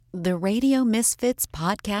The Radio Misfits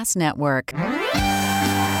Podcast Network.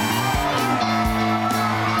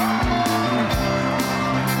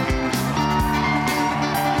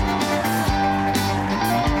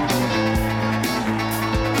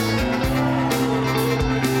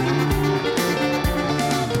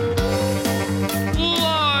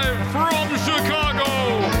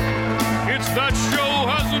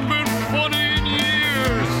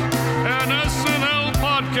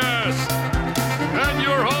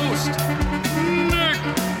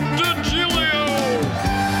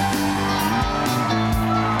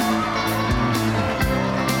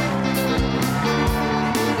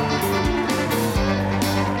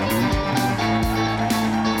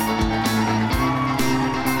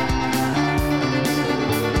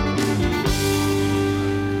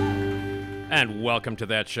 And welcome to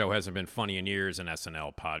That Show Hasn't Been Funny in Years, an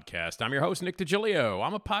SNL podcast. I'm your host, Nick DiGilio.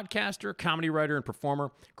 I'm a podcaster, comedy writer, and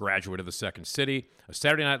performer, graduate of the Second City, a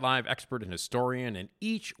Saturday Night Live expert and historian, and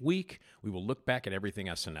each week we will look back at everything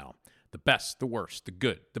SNL. The best, the worst, the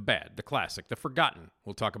good, the bad, the classic, the forgotten.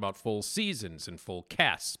 We'll talk about full seasons and full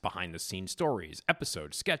casts, behind-the-scenes stories,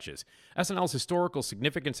 episodes, sketches, SNL's historical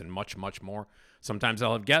significance, and much, much more. Sometimes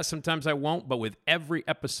I'll have guests, sometimes I won't, but with every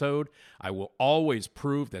episode, I will always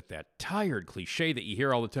prove that that tired cliche that you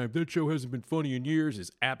hear all the time, that show hasn't been funny in years,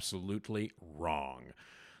 is absolutely wrong.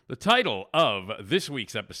 The title of this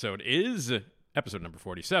week's episode is, episode number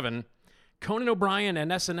 47, Conan O'Brien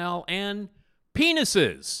and SNL and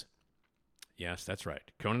Penises. Yes, that's right.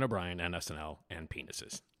 Conan O'Brien and SNL and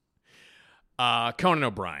penises. Conan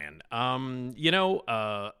O'Brien,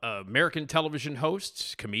 American television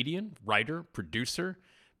host, comedian, writer, producer,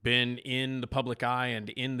 been in the public eye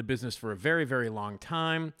and in the business for a very, very long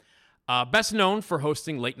time. Best known for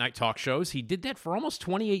hosting late night talk shows. He did that for almost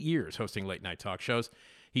 28 years, hosting late night talk shows.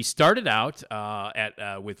 He started out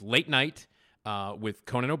with Late Night with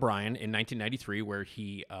Conan O'Brien in 1993, where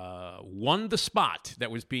he won the spot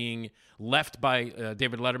that was being left by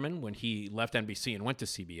David Letterman when he left NBC and went to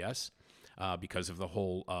CBS because of the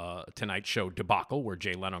whole Tonight Show debacle, where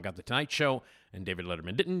Jay Leno got the Tonight Show and David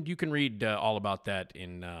Letterman didn't. You can read all about that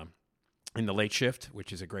in The Late Shift,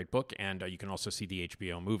 which is a great book, and you can also see the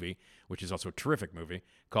HBO movie, which is also a terrific movie,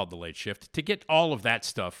 called The Late Shift, to get all of that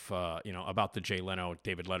stuff, about the Jay Leno,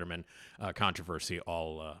 David Letterman controversy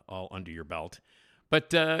all under your belt.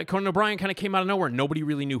 But Conan O'Brien kind of came out of nowhere. Nobody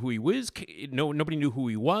really knew who he was. Nobody knew who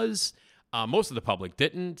he was. Most of the public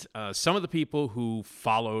didn't. Some of the people who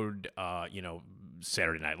followed,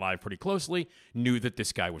 Saturday Night Live pretty closely knew that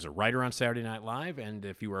this guy was a writer on Saturday Night Live, and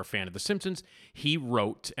if you were a fan of The Simpsons, he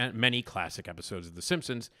wrote many classic episodes of The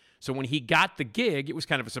Simpsons. So when he got the gig, it was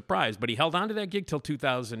kind of a surprise, but he held on to that gig till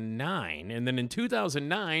 2009, and then in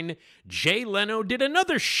 2009, Jay Leno did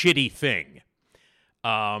another shitty thing.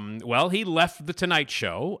 He left The Tonight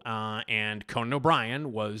Show, and Conan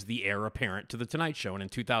O'Brien was the heir apparent to The Tonight Show, and in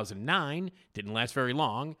 2009, didn't last very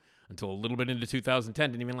long, until a little bit into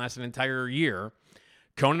 2010, didn't even last an entire year.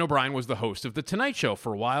 Conan O'Brien was the host of The Tonight Show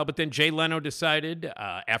for a while, but then Jay Leno decided,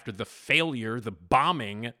 after the failure, the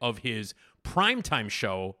bombing of his primetime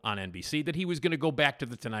show on NBC, that he was going to go back to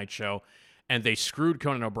The Tonight Show, and they screwed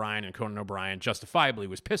Conan O'Brien, and Conan O'Brien justifiably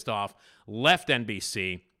was pissed off, left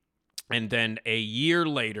NBC, and then a year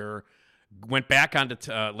later went back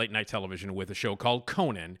onto late night television with a show called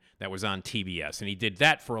Conan that was on TBS, and he did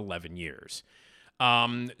that for 11 years.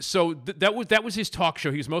 That was his talk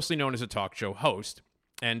show. He was mostly known as a talk show host,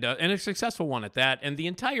 and a successful one at that. And the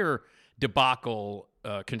entire debacle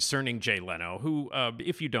concerning Jay Leno, who,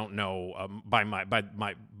 if you don't know by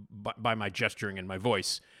my gesturing and my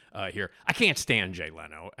voice here, I can't stand Jay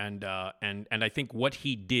Leno, and I think what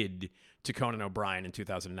he did to Conan O'Brien in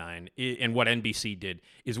 2009 and what NBC did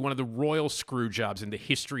is one of the royal screw jobs in the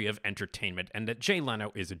history of entertainment, and that Jay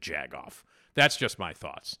Leno is a jagoff. That's just my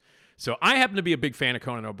thoughts. So I happen to be a big fan of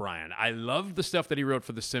Conan O'Brien. I love the stuff that he wrote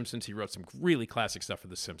for The Simpsons. He wrote some really classic stuff for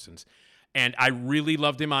The Simpsons. And I really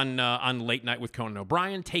loved him on Late Night with Conan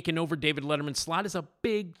O'Brien. Taking over David Letterman's slot is a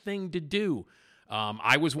big thing to do.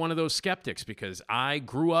 I was one of those skeptics because I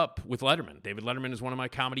grew up with Letterman. David Letterman is one of my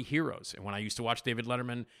comedy heroes. And when I used to watch David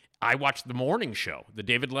Letterman, I watched the morning show, the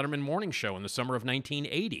David Letterman morning show in the summer of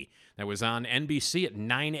 1980 that was on NBC at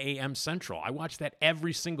 9 a.m. Central. I watched that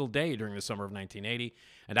every single day during the summer of 1980.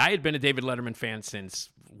 And I had been a David Letterman fan since,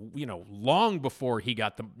 long before he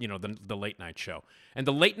got the late night show. And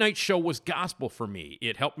the late night show was gospel for me.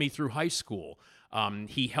 It helped me through high school. David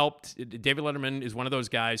Letterman is one of those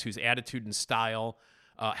guys whose attitude and style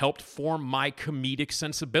helped form my comedic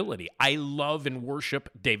sensibility. I love and worship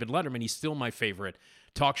David Letterman. He's still my favorite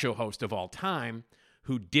talk show host of all time.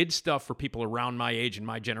 who did stuff for people around my age and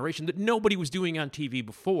my generation that nobody was doing on TV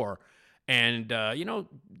before. And,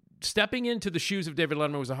 stepping into the shoes of David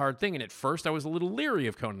Letterman was a hard thing. And at first, I was a little leery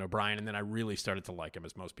of Conan O'Brien, and then I really started to like him,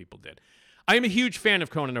 as most people did. I am a huge fan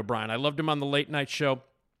of Conan O'Brien. I loved him on the Late Night Show.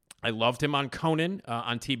 I loved him on Conan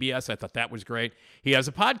on TBS. I thought that was great. He has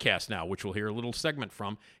a podcast now, which we'll hear a little segment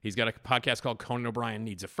from. He's got a podcast called Conan O'Brien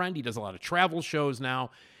Needs a Friend. He does a lot of travel shows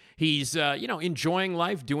now. He's, enjoying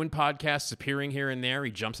life, doing podcasts, appearing here and there.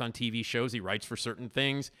 He jumps on TV shows. He writes for certain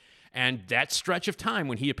things. And that stretch of time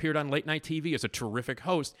when he appeared on late night TV as a terrific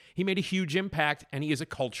host, he made a huge impact, and he is a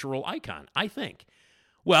cultural icon, I think.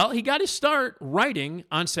 Well, he got his start writing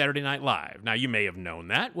on Saturday Night Live. Now, you may have known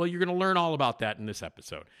that. Well, you're going to learn all about that in this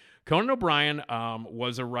episode. Conan O'Brien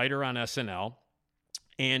was a writer on SNL,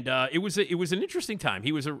 and it was an interesting time.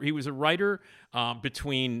 He was a writer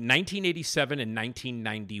between 1987 and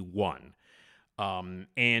 1991.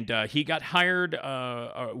 He got hired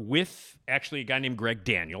with actually a guy named Greg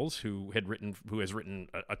Daniels, who has written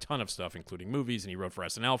a ton of stuff, including movies, and he wrote for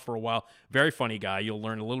SNL for a while. Very funny guy. You'll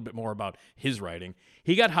learn a little bit more about his writing.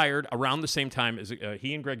 He got hired around the same time as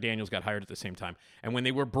he and Greg Daniels got hired at the same time. And when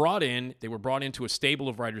they were brought into a stable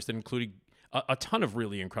of writers that included a ton of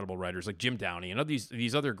really incredible writers like Jim Downey and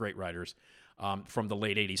these other great writers from the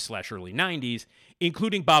late 80s / early 90s,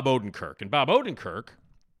 including Bob Odenkirk. And Bob Odenkirk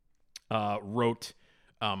wrote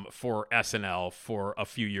for SNL for a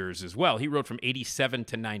few years as well. He wrote from 87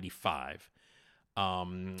 to 95.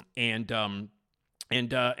 So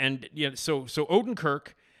Odenkirk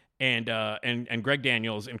and Greg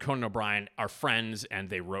Daniels and Conan O'Brien are friends, and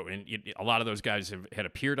they wrote, and a lot of those guys had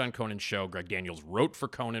appeared on Conan's show. Greg Daniels wrote for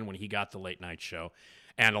Conan when he got the late night show,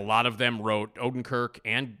 and a lot of them wrote Odenkirk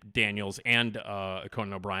and Daniels and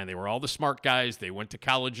Conan O'Brien. They were all the smart guys. They went to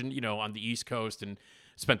college and on the East Coast and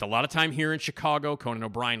spent a lot of time here in Chicago. Conan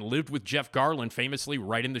O'Brien lived with Jeff Garlin, famously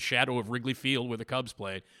right in the shadow of Wrigley Field where the Cubs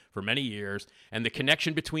played for many years. And the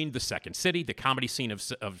connection between the Second City, the comedy scene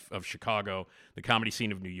of Chicago, the comedy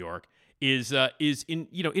scene of New York, is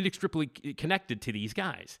inextricably connected to these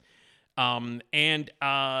guys. In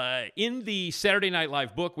the Saturday Night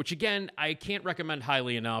Live book, which again, I can't recommend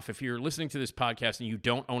highly enough, if you're listening to this podcast and you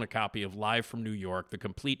don't own a copy of Live from New York, the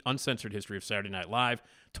complete uncensored history of Saturday Night Live,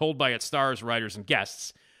 told by its stars, writers, and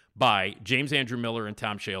guests by James Andrew Miller and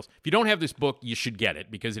Tom Shales. If you don't have this book, you should get it,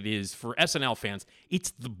 because it is, for SNL fans,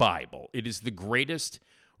 it's the Bible. It is the greatest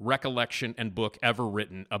recollection and book ever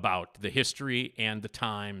written about the history and the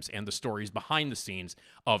times and the stories behind the scenes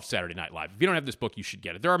of Saturday Night Live. If you don't have this book, you should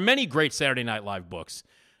get it. There are many great Saturday Night Live books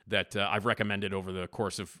that I've recommended over the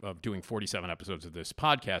course of doing 47 episodes of this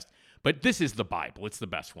podcast, but this is the Bible. It's the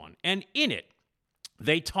best one. And in it,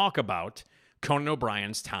 they talk about Conan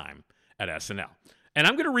O'Brien's time at SNL. And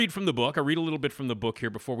I'm going to read from the book. I'll read a little bit from the book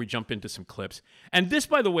here before we jump into some clips. And this,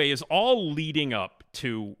 by the way, is all leading up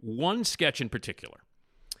to one sketch in particular.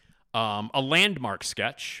 A landmark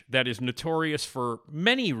sketch that is notorious for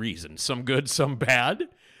many reasons, some good, some bad,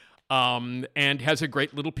 and has a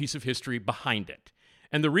great little piece of history behind it.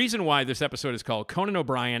 And the reason why this episode is called Conan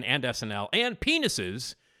O'Brien and SNL and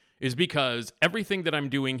Penises is because everything that I'm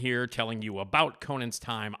doing here, telling you about Conan's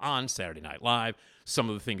time on Saturday Night Live, some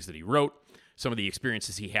of the things that he wrote, some of the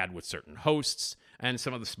experiences he had with certain hosts, and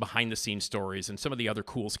some of the behind-the-scenes stories and some of the other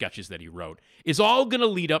cool sketches that he wrote, is all going to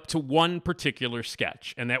lead up to one particular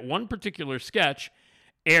sketch. And that one particular sketch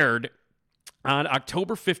aired on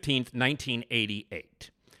October 15th,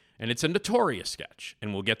 1988. And it's a notorious sketch,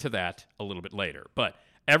 and we'll get to that a little bit later. But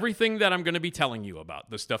everything that I'm going to be telling you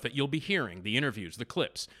about, the stuff that you'll be hearing, the interviews, the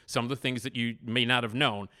clips, some of the things that you may not have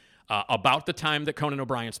known, about the time that Conan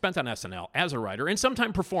O'Brien spent on SNL as a writer and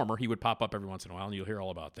sometime performer. He would pop up every once in a while, and you'll hear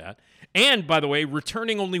all about that. And, by the way,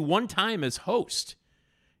 returning only one time as host.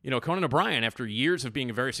 Conan O'Brien, after years of being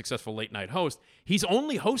a very successful late-night host, he's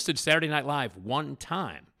only hosted Saturday Night Live one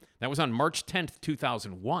time. That was on March 10th,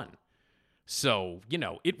 2001. So,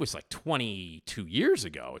 it was like 22 years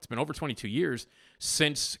ago. It's been over 22 years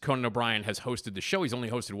since Conan O'Brien has hosted the show. He's only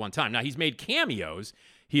hosted one time. Now, he's made cameos.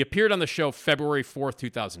 He appeared on the show February 4th,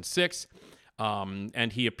 2006,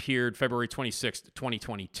 and he appeared February 26th,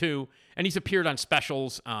 2022, and he's appeared on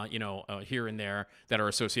specials, here and there that are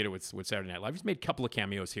associated with Saturday Night Live. He's made a couple of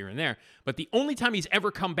cameos here and there, but the only time he's ever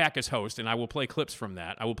come back as host, and I will play clips from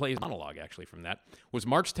that, I will play his monologue, actually, from that, was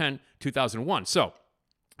March 10, 2001. So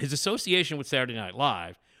his association with Saturday Night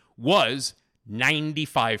Live was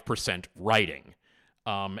 95% writing.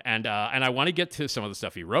 And I want to get to some of the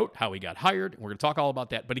stuff he wrote, how he got hired. We're going to talk all about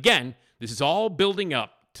that. But again, this is all building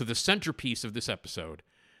up to the centerpiece of this episode,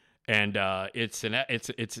 and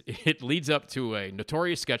it leads up to a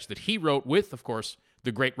notorious sketch that he wrote with, of course,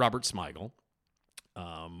 the great Robert Smigel.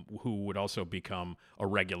 who would also become a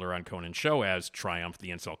regular on Conan's show as Triumph,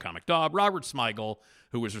 the insult comic dog. Robert Smigel,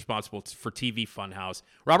 who was responsible for TV Funhouse.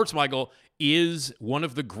 Robert Smigel is one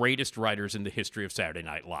of the greatest writers in the history of Saturday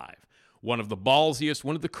Night Live. One of the ballsiest,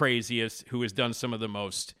 one of the craziest, who has done some of the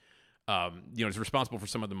most, is responsible for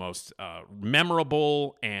some of the most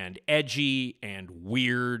memorable and edgy and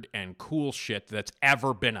weird and cool shit that's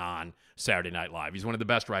ever been on Saturday Night Live. He's one of the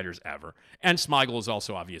best writers ever. And Smigel is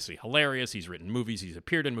also obviously hilarious. He's written movies. He's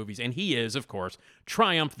appeared in movies. And he is, of course,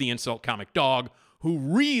 Triumph, the insult comic dog, who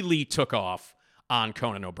really took off on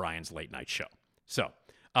Conan O'Brien's late night show. So,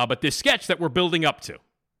 but this sketch that we're building up to,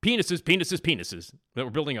 penises, that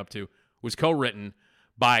we're building up to, was co-written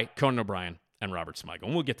by Conan O'Brien and Robert Smigel.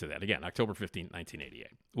 And we'll get to that. Again, October 15th, 1988.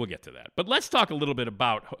 We'll get to that. But let's talk a little bit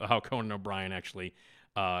about how Conan O'Brien actually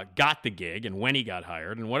got the gig and when he got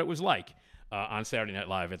hired and what it was like on Saturday Night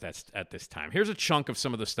Live at this time. Here's a chunk of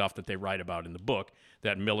some of the stuff that they write about in the book,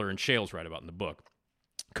 that Miller and Shales write about in the book.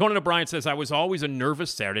 Conan O'Brien says, "I was always a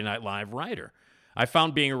nervous Saturday Night Live writer. I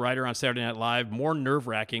found being a writer on Saturday Night Live more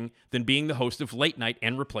nerve-wracking than being the host of Late Night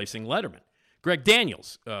and replacing Letterman." Greg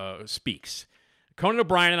Daniels speaks. "Conan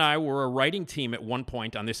O'Brien and I were a writing team at one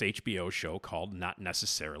point on this HBO show called Not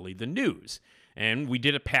Necessarily the News. And we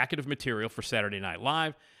did a packet of material for Saturday Night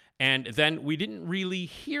Live, and then we didn't really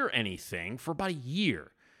hear anything for about a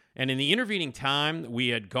year. And in the intervening time, we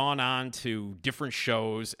had gone on to different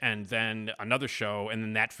shows and then another show, and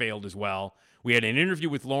then that failed as well. We had an interview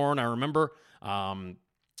with Lorne. I remember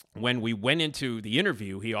when we went into the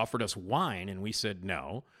interview, he offered us wine, and we said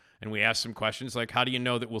no. And we asked some questions like, how do you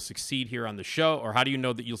know that we'll succeed here on the show? Or how do you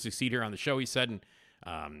know that you'll succeed here on the show? He said,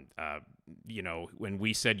 when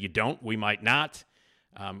we said you don't, we might not.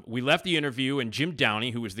 We left the interview, and Jim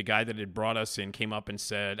Downey, who was the guy that had brought us in, came up and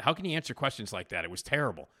said, how can you answer questions like that? It was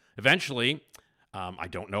terrible. Eventually, I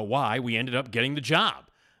don't know why, we ended up getting the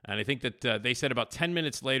job. And I think that they said about 10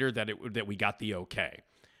 minutes later that we got the okay.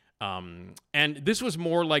 And this was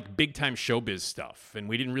more like big-time showbiz stuff, and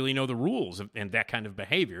we didn't really know the rules and that kind of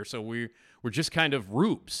behavior, so we were just kind of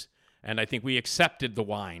rubes. And I think we accepted the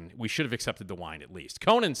wine. We should have accepted the wine at least.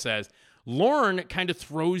 Conan says, Lorne kind of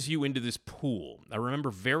throws you into this pool. I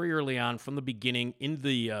remember very early on from the beginning in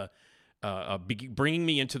the bringing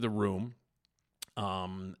me into the room.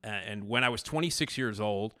 And when I was 26 years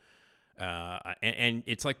old, and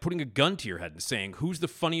it's like putting a gun to your head and saying, who's the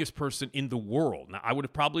funniest person in the world? Now, I would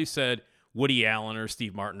have probably said Woody Allen or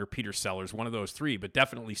Steve Martin or Peter Sellers, one of those three, but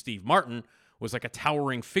definitely Steve Martin was like a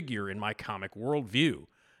towering figure in my comic worldview.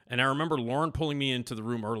 And I remember Lorne pulling me into the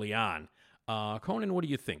room early on. Conan, what do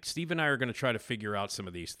you think? Steve and I are going to try to figure out some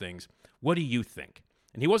of these things. What do you think?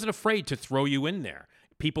 And he wasn't afraid to throw you in there.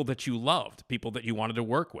 People that you loved, people that you wanted to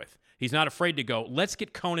work with. He's not afraid to go, let's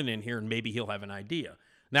get Conan in here and maybe he'll have an idea.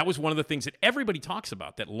 And that was one of the things that everybody talks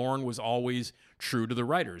about, that Lorne was always true to the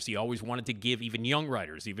writers. He always wanted to give even young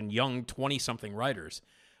writers, even young 20-something writers,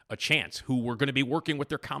 a chance who were going to be working with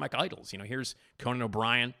their comic idols. You know, here's Conan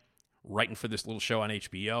O'Brien writing for this little show on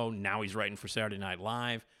HBO. Now he's writing for Saturday Night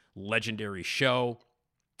Live, legendary show.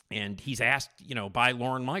 And he's asked, by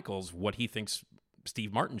Lorne Michaels what he thinks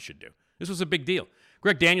Steve Martin should do. This was a big deal.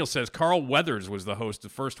 Greg Daniels says Carl Weathers was the host the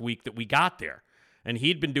first week that we got there. And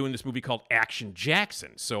he'd been doing this movie called Action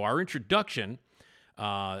Jackson. So our introduction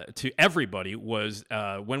to everybody was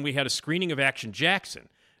when we had a screening of Action Jackson.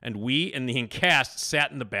 And we and the cast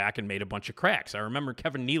sat in the back and made a bunch of cracks. I remember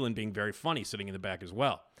Kevin Nealon being very funny sitting in the back as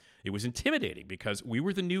well. It was intimidating because we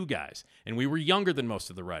were the new guys, and we were younger than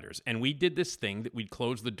most of the writers. And we did this thing that we'd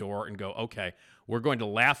close the door and go, okay, we're going to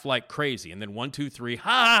laugh like crazy. And then 1, 2, 3, ha,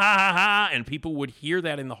 ha, ha, ha. And people would hear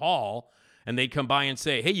that in the hall, and they'd come by and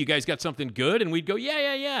say, hey, you guys got something good? And we'd go,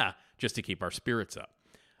 yeah, just to keep our spirits up.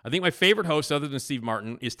 I think my favorite host, other than Steve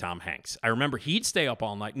Martin, is Tom Hanks. I remember he'd stay up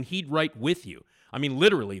all night, and he'd write with you. I mean,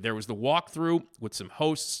 literally, there was the walkthrough with some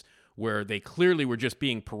hosts where they clearly were just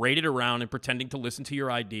being paraded around and pretending to listen to your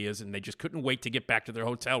ideas, and they just couldn't wait to get back to their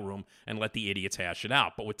hotel room and let the idiots hash it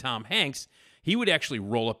out. But with Tom Hanks, he would actually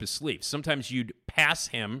roll up his sleeves. Sometimes you'd pass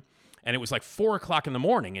him, and it was like 4 o'clock in the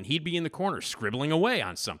morning, and he'd be in the corner scribbling away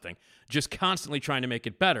on something, just constantly trying to make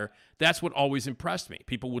it better. That's what always impressed me.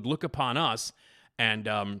 People would look upon us and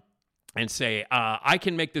say, I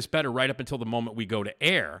can make this better right up until the moment we go to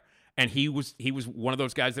air. And he was one of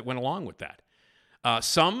those guys that went along with that.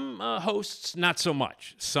 Some hosts, not so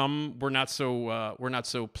much. Some were not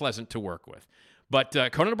so pleasant to work with. But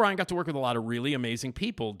Conan O'Brien got to work with a lot of really amazing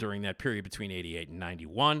people during that period between 88 and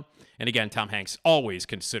 91. And again, Tom Hanks always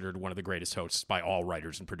considered one of the greatest hosts by all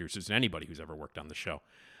writers and producers and anybody who's ever worked on the show.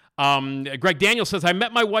 Greg Daniels says, I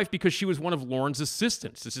met my wife because she was one of Lorne's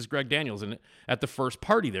assistants. This is Greg Daniels at the first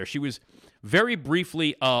party there. She was very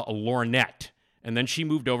briefly a Lornette, and then she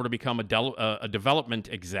moved over to become a development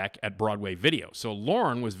exec at Broadway Video. So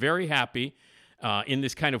Lorne was very happy in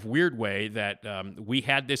this kind of weird way that we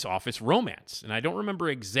had this office romance. And I don't remember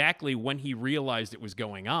exactly when he realized it was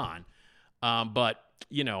going on, but,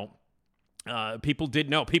 you know, people did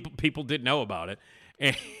know. People did know about it.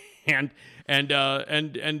 And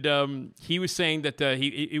he was saying that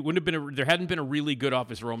it wouldn't have been there hadn't been a really good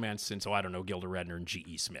office romance since, I don't know, Gilda Radner and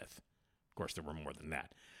G.E. Smith. Of course, there were more than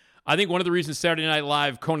that. I think one of the reasons Saturday Night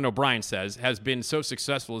Live, Conan O'Brien says, has been so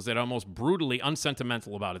successful is that almost brutally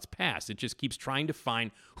unsentimental about its past. It just keeps trying to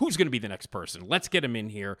find who's going to be the next person. Let's get him in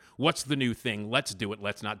here. What's the new thing? Let's do it.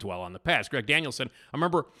 Let's not dwell on the past. Greg Daniels said, I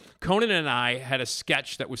remember Conan and I had a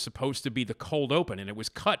sketch that was supposed to be the cold open, and it was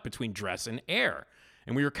cut between dress and air.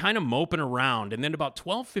 And we were kind of moping around. And then about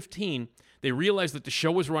 12:15, they realized that the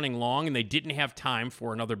show was running long and they didn't have time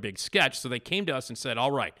for another big sketch. So they came to us and said, all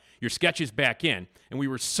right, your sketch is back in. And we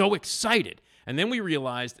were so excited. And then we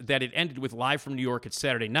realized that it ended with Live from New York at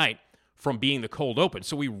Saturday night from being the cold open.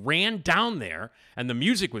 So we ran down there and the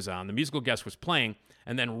music was on. The musical guest was playing.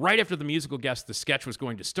 And then right after the musical guest, the sketch was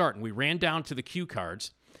going to start. And we ran down to the cue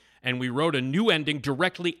cards and we wrote a new ending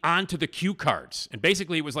directly onto the cue cards. And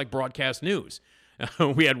basically it was like broadcast news.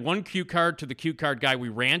 We had one cue card to the cue card guy. We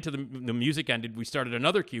ran to the music ended. We started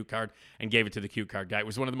another cue card and gave it to the cue card guy. It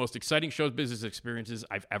was one of the most exciting show business experiences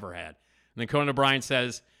I've ever had. And then Conan O'Brien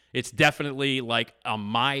says, it's definitely like a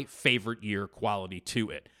my favorite year quality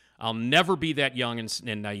to it. I'll never be that young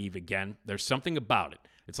and naive again. There's something about it.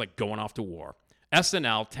 It's like going off to war.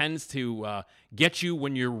 SNL tends to get you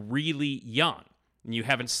when you're really young and you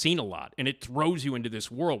haven't seen a lot, and it throws you into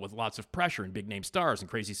this world with lots of pressure and big-name stars and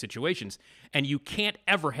crazy situations, and you can't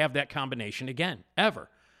ever have that combination again, ever.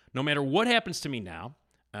 No matter what happens to me now,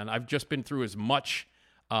 and I've just been through as much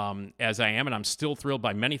as I am, and I'm still thrilled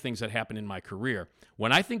by many things that happened in my career,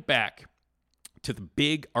 when I think back to the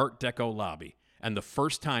big Art Deco lobby and the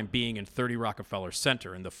first time being in 30 Rockefeller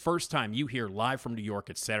Center and the first time you hear Live from New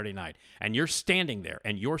York at Saturday night, and you're standing there,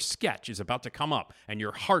 and your sketch is about to come up, and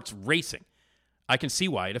your heart's racing, I can see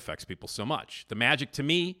why it affects people so much. The magic to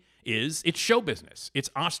me is it's show business. It's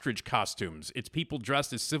ostrich costumes. It's people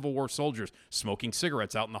dressed as Civil War soldiers smoking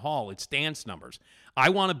cigarettes out in the hall. It's dance numbers. I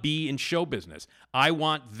want to be in show business. I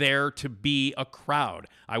want there to be a crowd.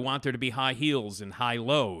 I want there to be high heels and high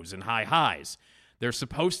lows and high highs. That's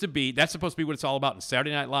supposed to be what it's all about. In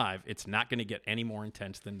Saturday Night Live, it's not going to get any more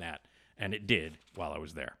intense than that. And it did while I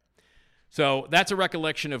was there. So that's a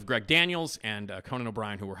recollection of Greg Daniels and Conan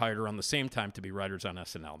O'Brien, who were hired around the same time to be writers on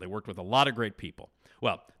SNL. They worked with a lot of great people.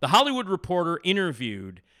 Well, The Hollywood Reporter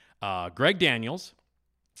interviewed Greg Daniels,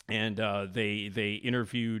 and they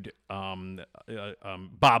interviewed Bob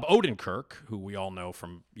Odenkirk, who we all know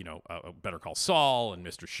from Better Call Saul and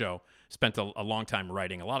Mr. Show. Spent a long time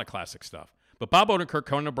writing a lot of classic stuff. But Bob Odenkirk,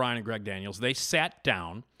 Conan O'Brien, and Greg Daniels, they sat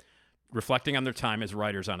down, reflecting on their time as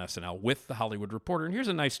writers on SNL with The Hollywood Reporter. And here's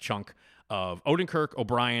a nice chunk of Odenkirk,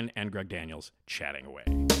 O'Brien, and Greg Daniels chatting away.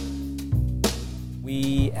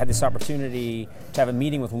 We had this opportunity to have a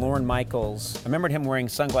meeting with Lorne Michaels. I remembered him wearing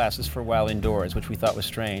sunglasses for a while indoors, which we thought was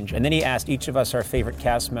strange. And then he asked each of us our favorite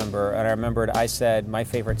cast member, and I remembered I said my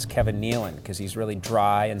favorite's Kevin Nealon, because he's really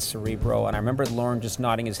dry and cerebral. And I remembered Lorne just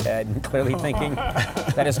nodding his head and clearly thinking,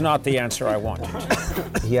 that is not the answer I wanted.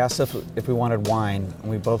 He asked us if we wanted wine,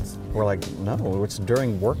 and we both were like, no, it's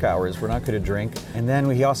during work hours, we're not going to drink. And then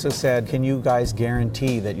he also said, can you guys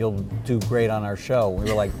guarantee that you'll do great on our show? We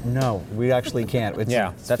were like, no, we actually can't. That's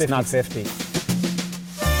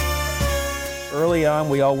 50-50. Early on,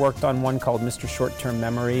 we all worked on one called Mr. Short-Term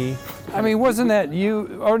Memory. I mean, wasn't that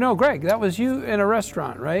you? Oh no, Greg, that was you in a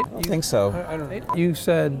restaurant, right? I think so. I don't know. You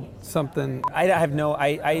said something. I have no.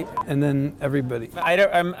 And then everybody.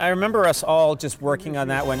 I remember us all just working on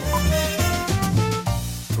that one.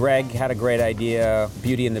 Greg had a great idea.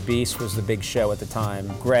 Beauty and the Beast was the big show at the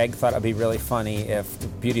time. Greg thought it'd be really funny if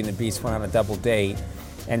Beauty and the Beast went on a double date.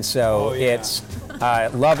 And so it's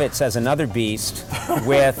Lovitz as another beast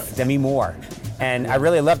with Demi Moore. And I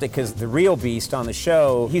really loved it because the real Beast on the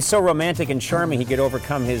show, he's so romantic and charming he could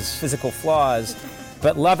overcome his physical flaws.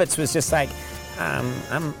 But Lovitz was just like, I'm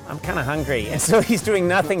kind of hungry. And so he's doing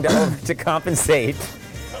nothing to compensate.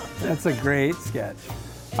 That's a great sketch.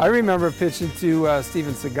 I remember pitching to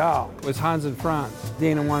Steven Seagal. It was Hans and Franz.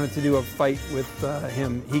 Dana wanted to do a fight with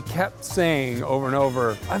him. He kept saying over and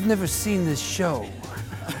over, I've never seen this show.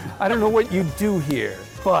 I don't know what you do here,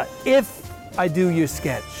 but if I do your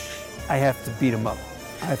sketch, I have to beat him up.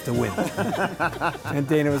 I have to win. And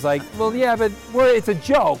Dana was like, well, yeah, but it's a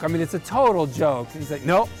joke. I mean, it's a total joke. And he's like,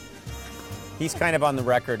 nope. He's kind of on the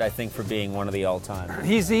record, I think, for being one of the all-time.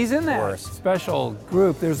 He's in that worst. special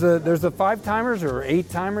group. There's the 5-timers or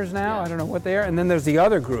 8-timers now. I don't know what they are. And then there's the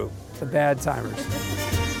other group, the bad timers.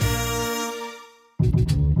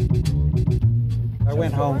 I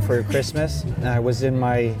went home for Christmas, and I was in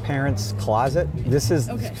my parents' closet. This is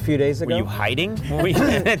a few days ago. Were you hiding?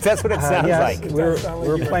 That's what it sounds yes, like. we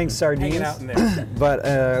were playing sardines, but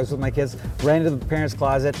I was with my kids, ran into the parents'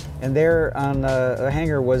 closet, and there on a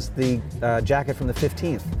hanger was the jacket from the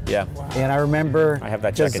 15th. Yeah. Wow. And I remember... I have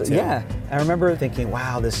that jacket too. Yeah. I remember thinking,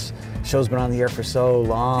 wow, this show's been on the air for so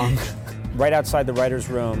long. Right outside the writer's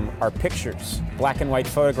room are pictures, black and white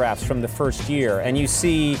photographs from the first year, and you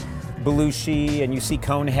see Belushi, and you see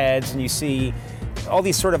Coneheads, and you see all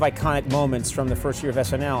these sort of iconic moments from the first year of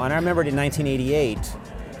SNL. And I remembered in 1988,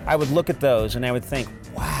 I would look at those and I would think,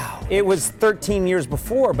 wow, it was 13 years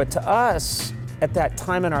before, but to us, at that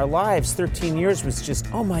time in our lives, 13 years was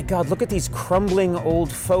just, oh my God, look at these crumbling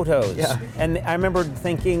old photos. Yeah. And I remember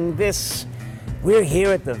thinking, we're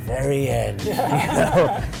here at the very end. You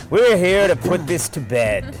know, we're here to put this to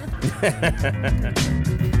bed.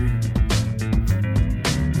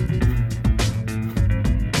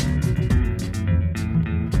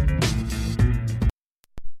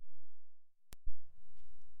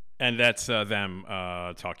 And that's them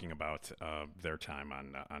talking about their time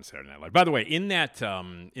on Saturday Night Live. By the way, in that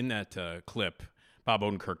clip, Bob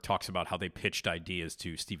Odenkirk talks about how they pitched ideas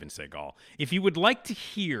to Steven Seagal. If you would like to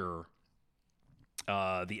hear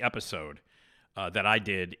the episode that I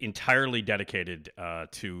did entirely dedicated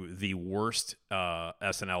to the worst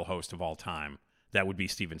SNL host of all time, that would be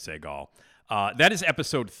Steven Seagal. That is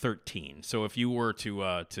episode 13. So if you were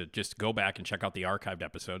to just go back and check out the archived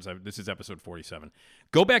episodes, this is episode 47.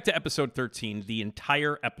 Go back to episode 13, the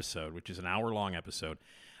entire episode, which is an hour-long episode.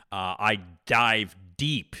 I dive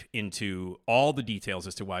deep into all the details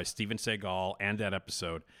as to why Steven Seagal and that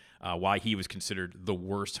episode, why he was considered the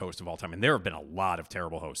worst host of all time. And there have been a lot of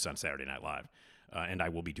terrible hosts on Saturday Night Live. And I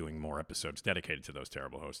will be doing more episodes dedicated to those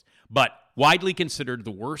terrible hosts. But widely considered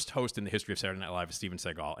the worst host in the history of Saturday Night Live is Steven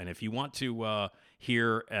Seagal. And if you want to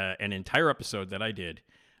hear an entire episode that I did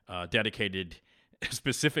dedicated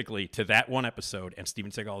specifically to that one episode, and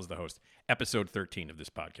Steven Seagal is the host, episode 13 of this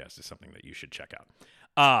podcast is something that you should check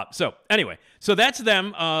out. So anyway, so that's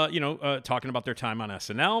them, talking about their time on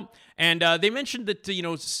SNL, and they mentioned that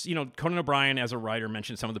Conan O'Brien as a writer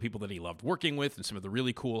mentioned some of the people that he loved working with and some of the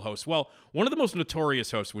really cool hosts. Well, one of the most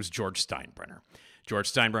notorious hosts was George Steinbrenner.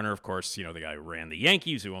 George Steinbrenner, of course, the guy who ran the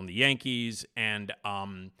Yankees, who owned the Yankees, and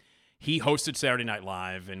he hosted Saturday Night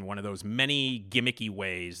Live in one of those many gimmicky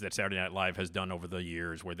ways that Saturday Night Live has done over the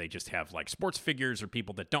years, where they just have like sports figures or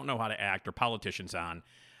people that don't know how to act or politicians on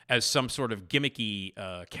as some sort of gimmicky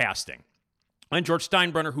casting. And George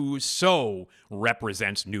Steinbrenner, who so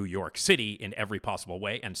represents New York City in every possible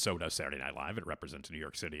way, and so does Saturday Night Live. It represents New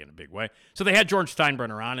York City in a big way. So they had George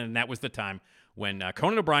Steinbrenner on, and that was the time when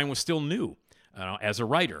Conan O'Brien was still new as a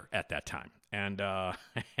writer at that time, and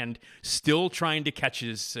still trying to catch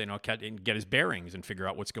his, get his bearings and figure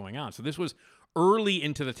out what's going on. So this was early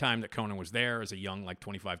into the time that Conan was there as a young,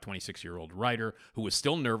 25, 26-year-old writer who was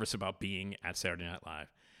still nervous about being at Saturday Night Live.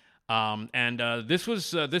 This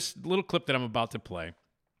was this little clip that I'm about to play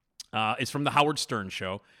is from the Howard Stern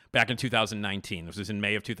show back in 2019. This was in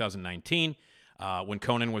May of 2019 when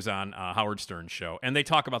Conan was on Howard Stern's show, and they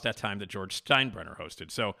talk about that time that George Steinbrenner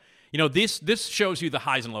hosted. So, this shows you the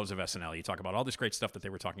highs and lows of SNL. You talk about all this great stuff that they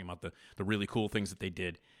were talking about, the really cool things that they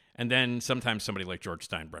did, and then sometimes somebody like George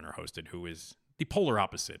Steinbrenner hosted, who is the polar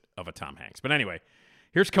opposite of a Tom Hanks. But anyway,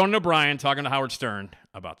 here's Conan O'Brien talking to Howard Stern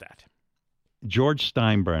about that. George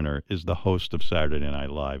Steinbrenner is the host of Saturday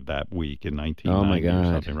Night Live that week in 1990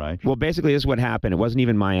 or something, right? Well, basically, this is what happened. It wasn't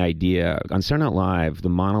even my idea. On Saturday Night Live, the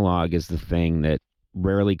monologue is the thing that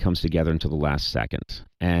rarely comes together until the last second.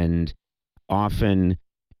 And often,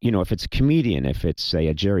 if it's a comedian, if it's, say,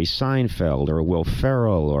 a Jerry Seinfeld or a Will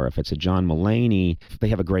Ferrell, or if it's a John Mulaney, they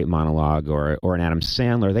have a great monologue, or an Adam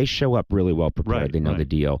Sandler, they show up really well prepared. Right, they know the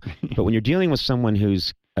deal. But when you're dealing with someone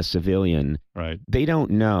who's a civilian, right, they don't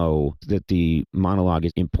know that the monologue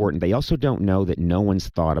is important. They also don't know that no one's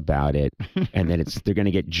thought about it, and that they're going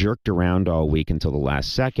to get jerked around all week until the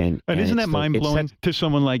last second. But isn't that mind-blowing to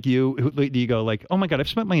someone like you? You go like, oh my God, I've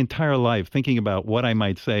spent my entire life thinking about what I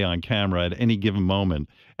might say on camera at any given moment.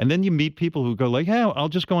 And then you meet people who go like, yeah, I'll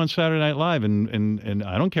just go on Saturday Night Live and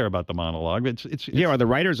I don't care about the monologue. It's yeah, or the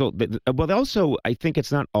writers will, well, also, I think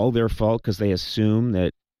it's not all their fault, because they assume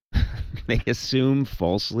that they assume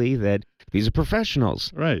falsely that these are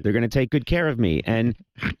professionals. Right. They're going to take good care of me. And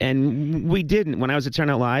we didn't. When I was at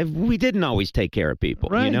Saturday Night Live, we didn't always take care of people.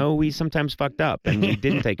 Right. You know, we sometimes fucked up and we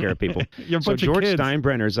didn't take care of people. You're a so bunch of George kids.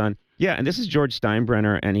 Steinbrenner's on. Yeah, and this is George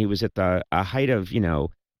Steinbrenner, and he was at the height of, you know,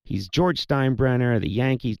 he's George Steinbrenner, the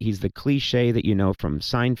Yankee. He's the cliche that you know from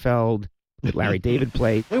Seinfeld that Larry David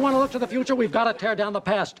played. We want to look to the future. We've got to tear down the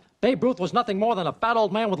past. Babe Ruth was nothing more than a fat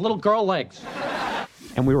old man with little girl legs.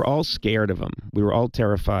 And we were all scared of him. We were all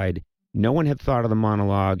terrified. No one had thought of the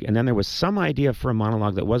monologue. And then there was some idea for a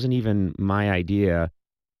monologue that wasn't even my idea.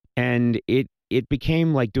 And it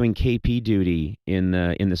became like doing KP duty in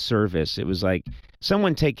the service. It was like,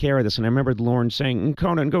 someone take care of this. And I remember Lorne saying,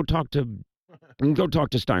 Conan, go talk to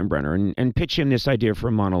Steinbrenner and pitch him this idea for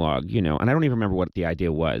a monologue, you know. And I don't even remember what the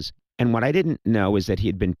idea was. And what I didn't know is that he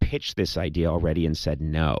had been pitched this idea already and said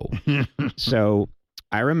no. So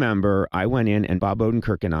I remember I went in, and Bob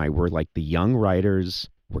Odenkirk and I were like the young writers.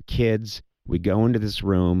 We're kids. We go into this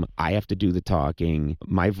room. I have to do the talking.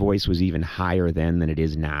 My voice was even higher then than it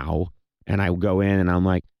is now. And I go in and I'm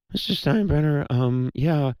like, Mr. Steinbrenner,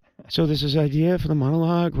 yeah, so this is idea for the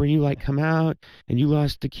monologue where you like come out and you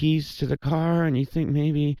lost the keys to the car and you think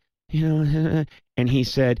maybe, you know, and he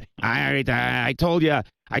said, I told you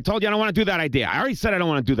I don't want to do that idea. I already said I don't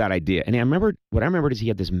want to do that idea. And what I remembered is he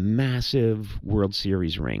had this massive World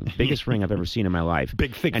Series ring, biggest ring I've ever seen in my life.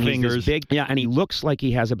 Big, thick and fingers. And he looks like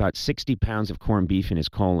he has about 60 pounds of corned beef in his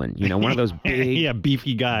colon. You know, one of those big,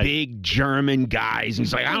 beefy guys. Big German guys.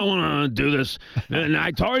 He's like, I don't want to do this. And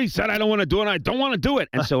I already said I don't want to do it, and I don't want to do it.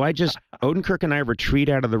 And so Odenkirk and I retreat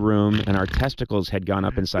out of the room, and our testicles had gone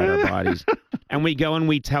up inside our bodies. And we go and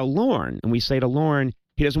we tell Lorne, and we say to Lorne,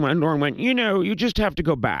 he doesn't want. Lorne went, you know, you just have to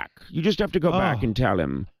go back. You just have to go back and tell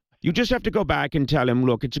him. You just have to go back and tell him,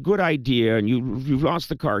 look, it's a good idea, and you've lost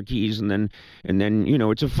the car keys, and then you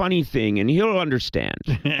know, it's a funny thing, and he'll understand.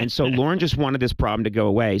 And so Lorne just wanted this problem to go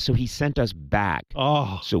away, so he sent us back.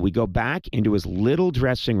 So we go back into his little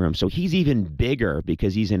dressing room. So he's even bigger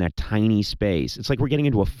because he's in a tiny space. It's like we're getting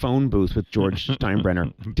into a phone booth with George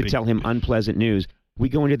Steinbrenner to tell him unpleasant news. We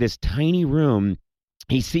go into this tiny room.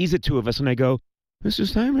 He sees the two of us, and I go, Mr.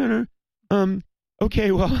 Steinbrenner,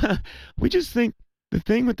 okay, well, we just think the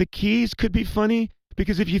thing with the keys could be funny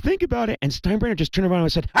because if you think about it, and Steinbrenner just turned around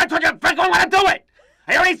and said, I told you I don't want to do it.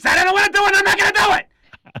 I already said I don't want to do it. I'm not going to do it.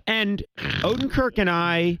 And Odenkirk and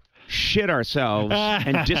I shit ourselves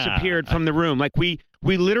and disappeared from the room. Like we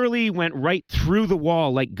literally went right through the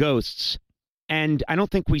wall like ghosts. And I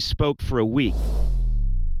don't think we spoke for a week.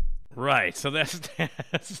 Right. So that's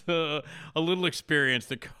a little experience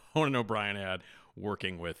that Conan O'Brien had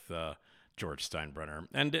working with George Steinbrenner.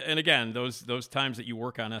 And again, those times that you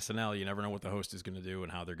work on SNL, you never know what the host is going to do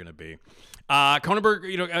and how they're going to be.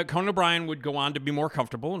 Conan O'Brien would go on to be more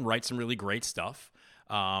comfortable and write some really great stuff.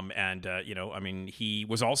 He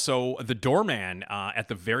was also the doorman at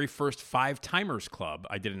the very first Five Timers Club.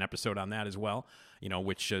 I did an episode on that as well,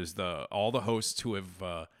 which is all the hosts who have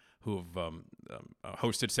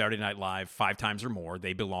hosted Saturday Night Live 5 times or more.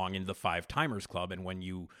 They belong in the Five Timers Club, and when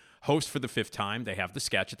you host for the 5th time, they have the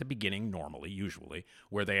sketch at the beginning, usually,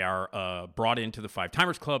 where they are brought into the Five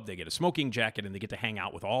Timers Club. They get a smoking jacket, and they get to hang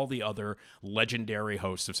out with all the other legendary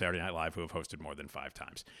hosts of Saturday Night Live who have hosted more than 5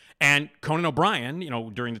 times. And Conan O'Brien,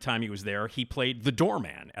 during the time he was there, he played the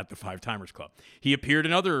doorman at the Five Timers Club. He appeared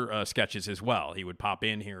in other sketches as well. He would pop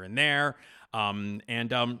in here and there, and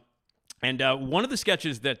one of the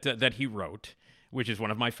sketches that he wrote, which is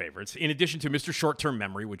one of my favorites, in addition to Mr. Short-Term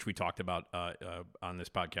Memory, which we talked about on this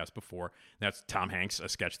podcast before, that's Tom Hanks, a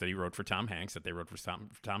sketch that he wrote for Tom Hanks, that they wrote for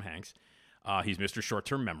Tom Hanks. He's Mr.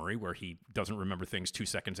 Short-Term Memory, where he doesn't remember things 2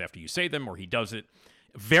 seconds after you say them, or he does it.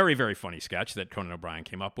 Very, very funny sketch that Conan O'Brien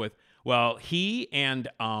came up with. Well, he and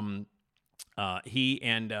Robert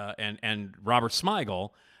Smigel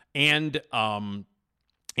and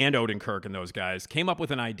Odenkirk and those guys came up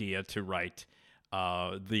with an idea to write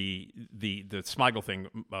the Smigel thing,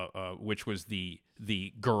 which was the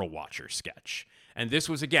Girl Watcher sketch. And this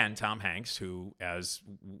was, again, Tom Hanks, who, as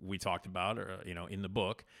we talked about, in the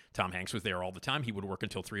book, Tom Hanks was there all the time. He would work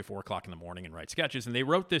until 3 or 4 o'clock in the morning and write sketches. And they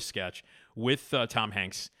wrote this sketch with Tom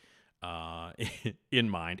Hanks in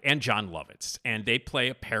mind, and John Lovitz. And they play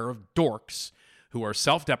a pair of dorks who are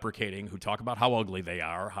self-deprecating, who talk about how ugly they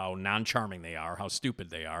are, how non-charming they are, how stupid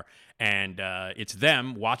they are. And it's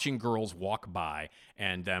them watching girls walk by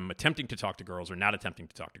and them attempting to talk to girls or not attempting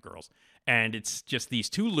to talk to girls. And it's just these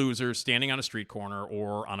 2 losers standing on a street corner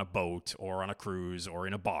or on a boat or on a cruise or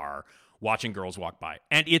in a bar watching girls walk by.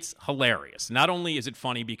 And it's hilarious. Not only is it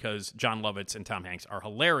funny because John Lovitz and Tom Hanks are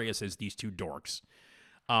hilarious as these 2 dorks,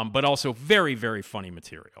 but also very, very funny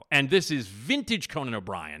material. And this is vintage Conan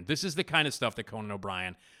O'Brien. This is the kind of stuff that Conan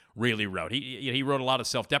O'Brien really wrote. He wrote a lot of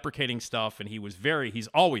self-deprecating stuff, and he's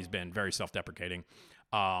always been very self-deprecating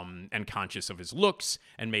and conscious of his looks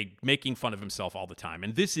and making fun of himself all the time.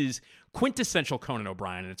 And this is quintessential Conan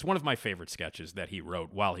O'Brien, and it's one of my favorite sketches that he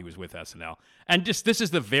wrote while he was with SNL. And this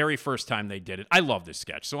is the very first time they did it. I love this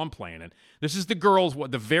sketch, so I'm playing it. This is the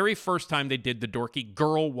very first time they did the dorky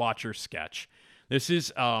girl watcher sketch. This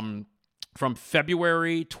is from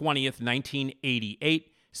February 20th,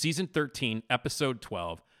 1988, season 13, episode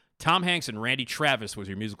 12. Tom Hanks and Randy Travis was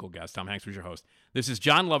your musical guest. Tom Hanks was your host. This is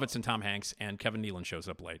John Lovitz and Tom Hanks, and Kevin Nealon shows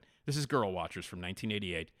up late. This is Girl Watchers from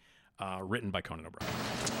 1988, written by Conan O'Brien.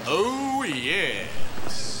 Oh,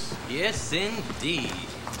 yes. Yes, indeed.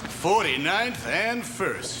 49th and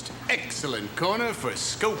 1st. Excellent corner for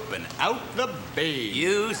scoping out the babe.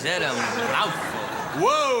 You said a mouthful.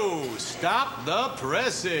 Whoa! Stop the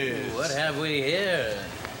presses. What have we here?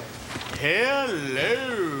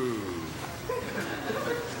 Hello.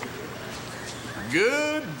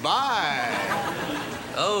 Goodbye.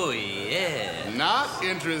 Oh, yeah. Not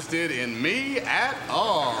interested in me at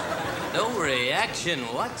all. No reaction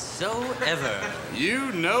whatsoever.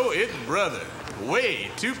 You know it, brother.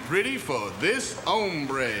 Way too pretty for this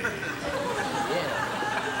hombre. Yeah.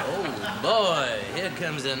 Oh, boy. Here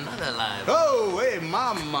comes another live. Oh, hey,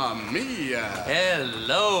 mamma mia.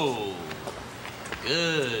 Hello.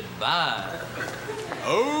 Goodbye.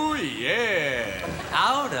 Oh, yeah.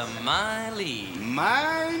 Out of my league.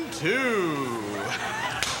 Mine, too.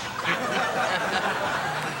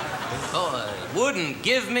 Boy, wouldn't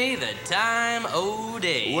give me the time o'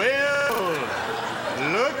 day. Well,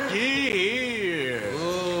 looky here.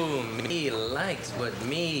 Ooh, me likes what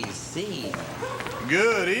me see.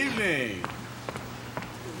 Good evening.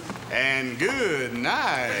 And good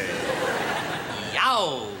night.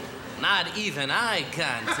 Yow! Not even eye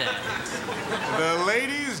contact. The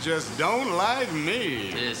ladies just don't like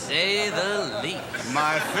me. To say the least.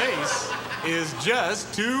 My face is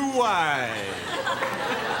just too wide.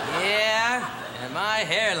 Yeah, and my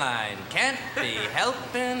hairline can't be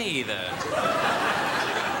helping either.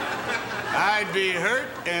 I'd be hurt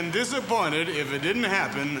and disappointed if it didn't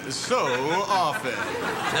happen so often.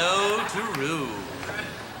 So true.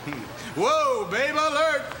 Whoa, babe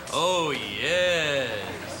alert! Oh, yes.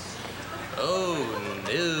 Oh,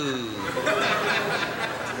 no.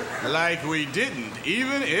 Like we didn't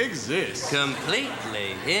even exist.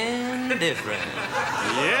 Completely indifferent.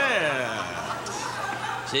 Yeah.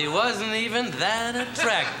 She wasn't even that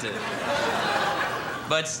attractive.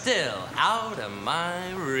 But still out of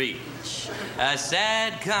my reach. A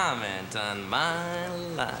sad comment on my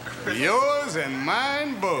life. Yours and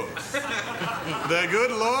mine both. The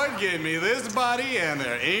good Lord gave me this body, and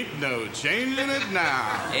there ain't no changing it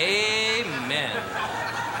now. Amen.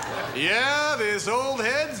 Yeah, this old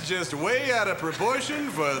head's just way out of proportion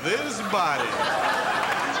for this body.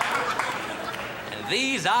 And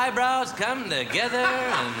these eyebrows come together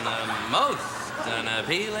in the most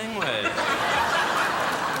unappealing way.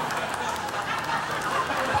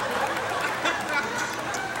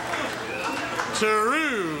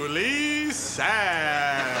 Truly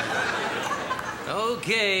sad.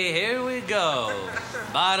 Okay, here we go.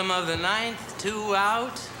 Bottom of the ninth, 2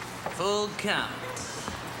 out, full count.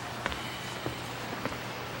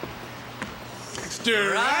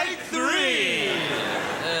 Strike 3.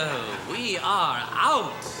 Oh, we are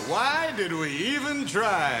out. Why did we even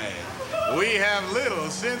try? We have little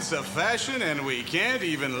sense of fashion, and we can't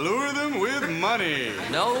even lure them with money.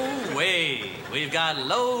 No way. We've got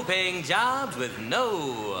low-paying jobs with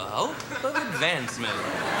no hope of advancement.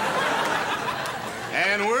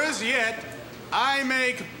 And worse yet, I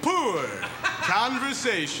make poor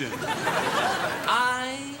conversation.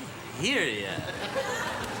 I hear ya.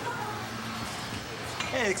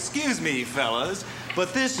 Hey, excuse me, fellas,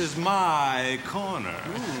 but this is my corner.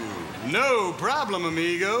 Ooh, no problem,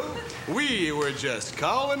 amigo. We were just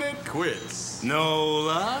calling it quits. No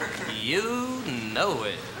luck? You know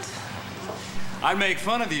it. I'd make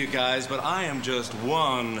fun of you guys, but I am just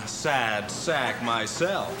one sad sack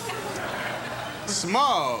myself.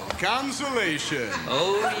 Small consolation.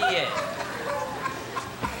 Oh, yeah.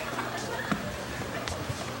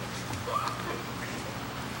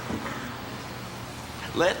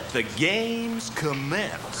 Let the games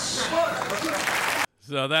commence.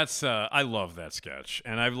 So that's, I love that sketch.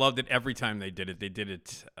 And I've loved it every time they did it. They did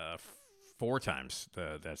it 4 times,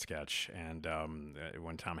 that sketch. And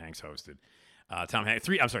when Tom Hanks hosted.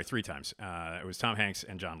 3 times. It was Tom Hanks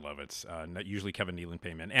and John Lovitz. Usually Kevin Nealon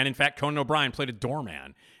came in. And in fact, Conan O'Brien played a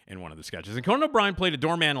doorman in one of the sketches. And Conan O'Brien played a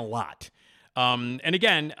doorman a lot. And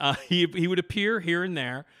again, he would appear here and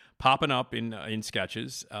there, popping up in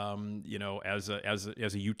sketches, as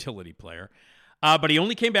a utility player. But he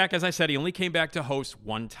only came back, as I said, to host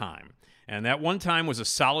one time. And that one time was a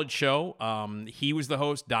solid show. He was the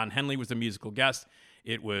host. Don Henley was the musical guest.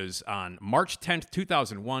 It was on March 10th,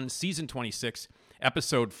 2001, season 26,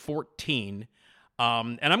 episode 14.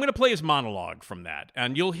 And I'm going to play his monologue from that.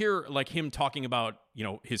 And you'll hear like him talking about,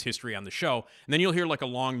 his history on the show. And then you'll hear like a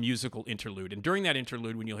long musical interlude. And during that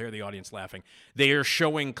interlude, when you'll hear the audience laughing, they are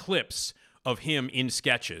showing clips of him in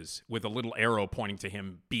sketches with a little arrow pointing to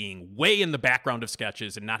him being way in the background of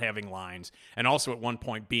sketches and not having lines. And also at one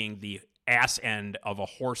point being the ass end of a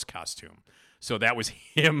horse costume. So that was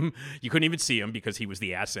him. You couldn't even see him because he was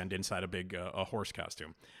the ass end inside a big a horse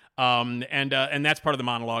costume. And that's part of the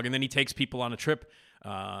monologue. And then he takes people on a trip,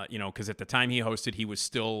 because at the time he hosted, he was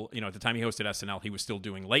still, at the time he hosted SNL, he was still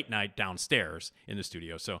doing late night downstairs in the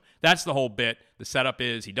studio. So that's the whole bit. The setup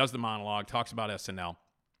is he does the monologue, talks about SNL,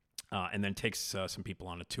 and then takes some people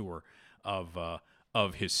on a tour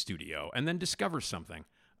of his studio, and then discovers something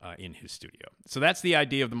in his studio. So that's the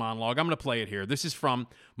idea of the monologue. I'm going to play it here. This is from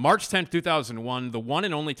March 10th, 2001, the one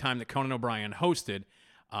and only time that Conan O'Brien hosted,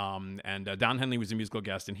 and Don Henley was a musical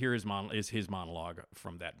guest, and here is his monologue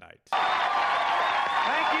from that night.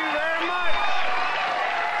 Thank you very much.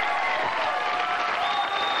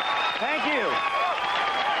 Thank you.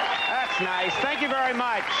 That's nice. Thank you very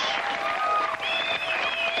much.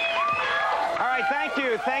 All right, thank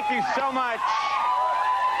you. Thank you so much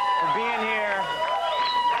for being here.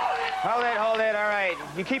 Hold it. All right.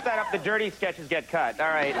 You keep that up, the dirty sketches get cut. All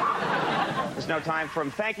right. There's no time for them.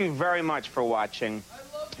 Thank you very much for watching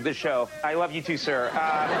the show. I love you too, sir.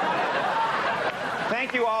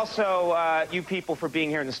 Thank you also, you people, for being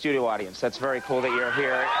here in the studio audience. That's very cool that you're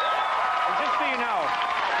here. And just so you know,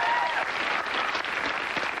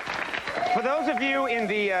 for those of you in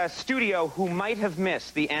the studio who might have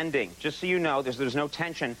missed the ending, just so you know, there's no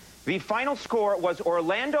tension. The final score was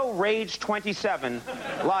Orlando Rage 27,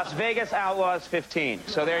 Las Vegas Outlaws 15.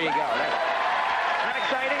 So there you go. Isn't that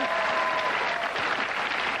exciting?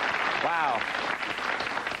 Wow.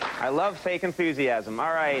 I love fake enthusiasm.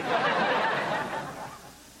 All right.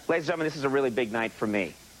 Ladies and gentlemen, this is a really big night for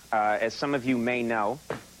me. As some of you may know,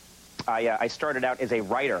 I started out as a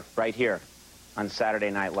writer right here on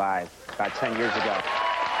Saturday Night Live about 10 years ago.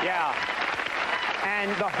 Yeah.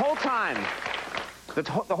 And the whole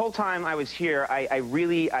time I was here,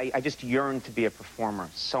 I just yearned to be a performer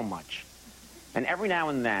so much. And every now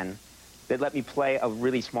and then, they'd let me play a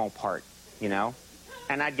really small part,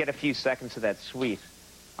 And I'd get a few seconds of that sweet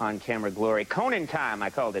on-camera glory. Conan time, I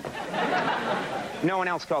called it. No one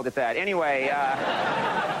else called it that. Anyway,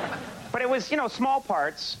 but it was, small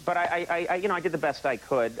parts, but I did the best I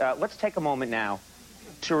could. Let's take a moment now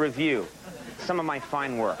to review some of my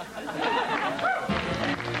fine work.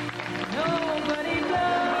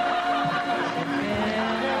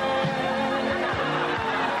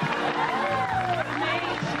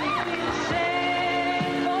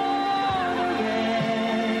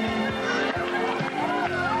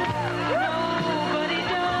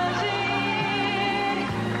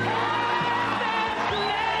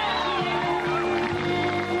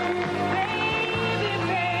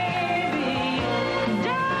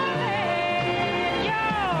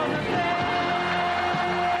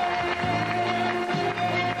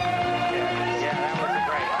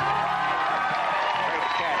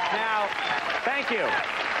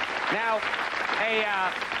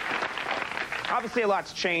 Obviously, a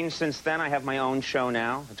lot's changed since then. I have my own show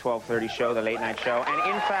now, the 12:30 show, the late night show.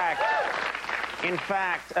 And in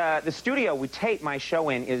fact, the studio we tape my show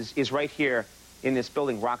in is right here in this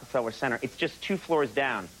building, Rockefeller Center. It's just 2 floors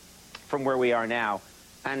down from where we are now.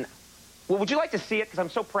 And, well, would you like to see it? Because I'm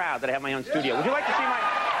so proud that I have my own studio. Would you like to see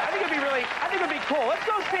I think it'd be cool. Let's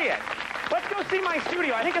go see it. Let's go see my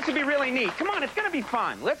studio. I think this would be really neat. Come on, it's going to be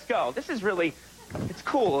fun. Let's go. This is really, it's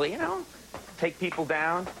cool, Take people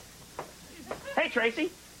down. Hey, Tracy.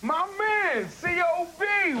 My man,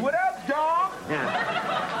 C.O.B. What up, dog?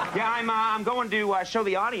 Yeah, I'm going to show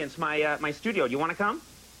the audience my studio. Do you want to come?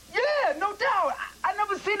 Yeah, no doubt. I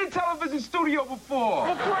never seen a television studio before.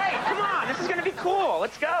 Well, great. Come on. This is going to be cool.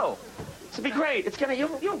 Let's go. This will be great. It's gonna,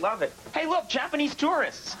 you'll love it. Hey, look, Japanese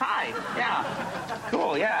tourists. Hi. Yeah.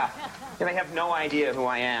 Cool. Yeah. And they have no idea who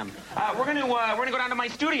I am. We're gonna go down to my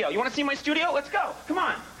studio. You want to see my studio? Let's go. Come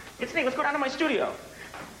on. It's me. Let's go down to my studio.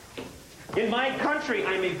 In my country,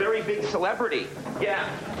 I'm a very big celebrity. Yeah,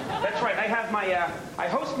 that's right. I have I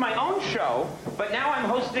host my own show, but now I'm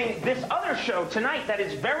hosting this other show tonight that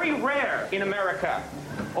is very rare in America.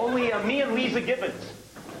 Only me and Lisa Gibbons.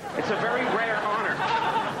 It's a very rare honor.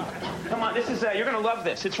 Come on, this is, you're gonna love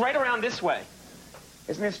this. It's right around this way.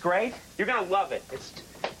 Isn't this great? You're gonna love it. It's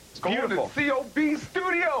beautiful. Going to COB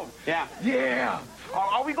studio. Yeah. Yeah.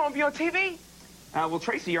 Are we gonna be on TV? Well,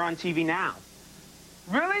 Tracy, you're on TV now.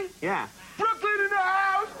 Really? Yeah. Brooklyn in the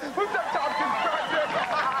house. What's up, Top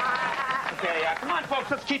Construction? Okay, come on,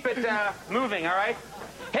 folks, let's keep it moving, all right?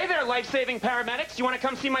 Hey there, life-saving paramedics. You want to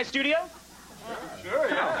come see my studio? Sure,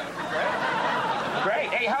 yeah. Great.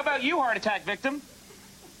 Hey, how about you, heart attack victim?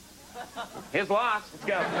 His loss. Let's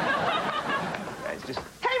go. Guys, just...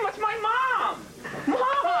 Hey, what's my mom?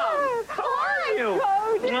 Mom! How are you?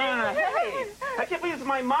 Hey, I can't believe it's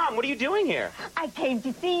my mom. What are you doing here? I came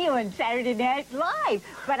to see you on Saturday Night Live,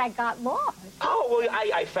 but I got lost. Oh, well,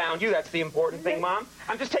 I found you. That's the important thing, Mom.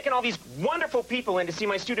 I'm just taking all these wonderful people in to see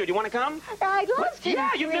my studio. Do you want to come? I'd love to. Yeah,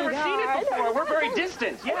 you've never seen it before. We're very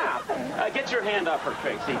distant. Yeah. Get your hand up for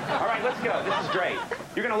Tracy. All right, let's go. This is great.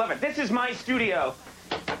 You're going to love it. This is my studio,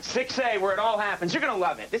 6A, where it all happens. You're going to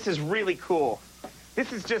love it. This is really cool.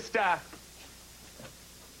 This is just,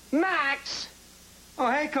 Max. Oh,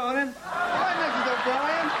 hey, Conan. Hi, Mrs.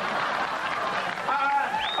 O'Brien.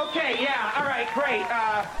 Okay, yeah, all right, great.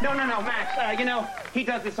 No, Max, you know, he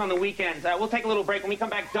does this on the weekends. We'll take a little break. When we come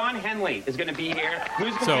back, Don Henley is going to be here.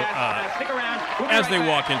 Musical guest. Stick around. We'll be as right they back.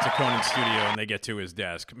 walk into Conan's studio and they get to his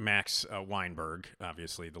desk, Max Weinberg,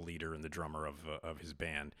 obviously the leader and the drummer of his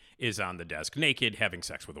band, is on the desk, naked, having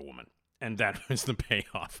sex with a woman. And that was the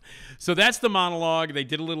payoff. So that's the monologue. They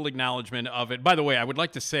did a little acknowledgement of it. By the way, I would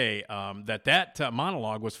like to say that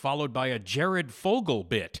monologue was followed by a Jared Fogle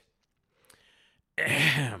bit.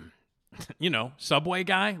 You know, Subway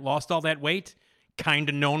guy, lost all that weight, kind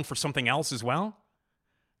of known for something else as well.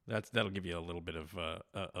 That'll give you a little bit of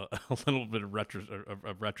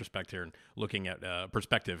retrospect here and looking at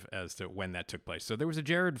perspective as to when that took place. So there was a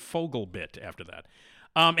Jared Fogle bit after that.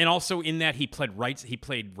 And also in that he played Right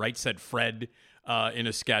Said Fred in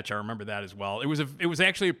a sketch. I remember that as well. It was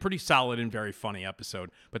actually a pretty solid and very funny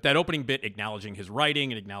episode. But that opening bit acknowledging his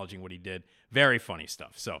writing and acknowledging what he did, very funny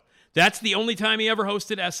stuff. So that's the only time he ever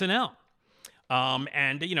hosted SNL.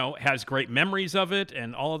 And, you know, has great memories of it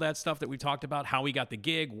and all of that stuff that we talked about, how he got the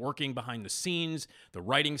gig, working behind the scenes, the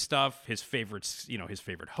writing stuff, his favorites, you know, his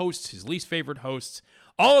favorite hosts, his least favorite hosts,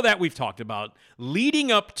 all of that we've talked about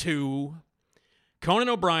leading up to Conan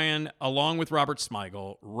O'Brien, along with Robert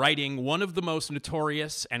Smigel, writing one of the most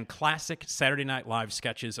notorious and classic Saturday Night Live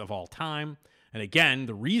sketches of all time. And again,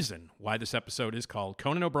 the reason why this episode is called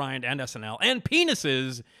Conan O'Brien and SNL and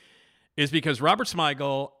Penises is because Robert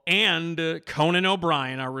Smigel and Conan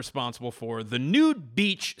O'Brien are responsible for the nude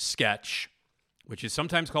beach sketch, which is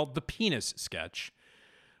sometimes called the penis sketch,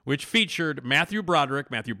 which featured Matthew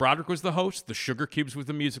Broderick. Matthew Broderick was the host. The Sugar Cubes was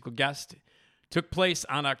the musical guest. Took place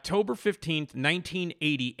on October 15th,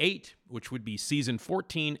 1988, which would be season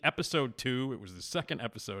 14, episode 2. It was the second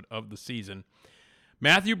episode of the season.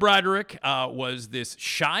 Matthew Broderick was this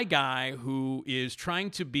shy guy who is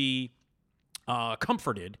trying to be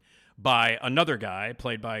comforted by another guy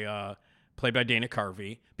played by Dana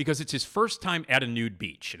Carvey, because it's his first time at a nude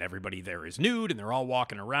beach, and everybody there is nude, and they're all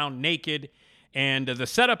walking around naked. And the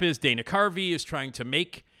setup is Dana Carvey is trying to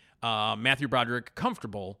make Matthew Broderick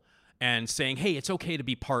comfortable and saying, hey, it's okay to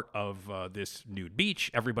be part of this nude beach.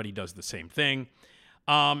 Everybody does the same thing.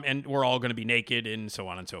 And we're all going to be naked and so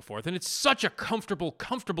on and so forth. And it's such a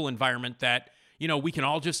comfortable environment that, you know, we can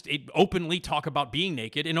all just openly talk about being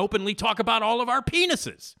naked and openly talk about all of our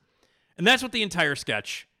penises. And that's what the entire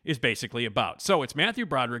sketch is basically about. So it's Matthew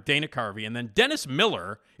Broderick, Dana Carvey, and then Dennis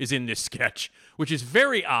Miller is in this sketch, which is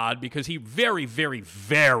very odd because he very, very,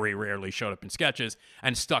 very rarely showed up in sketches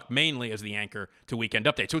and stuck mainly as the anchor to Weekend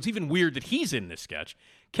Update. So it's even weird that he's in this sketch.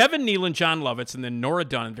 Kevin Nealon, John Lovitz, and then Nora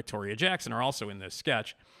Dunn and Victoria Jackson are also in this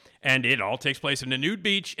sketch. And it all takes place in a nude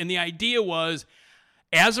beach. And the idea was,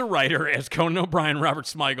 as a writer, as Conan O'Brien and Robert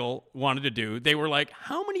Smigel wanted to do, they were like,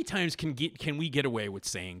 how many times can we get away with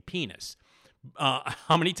saying penis?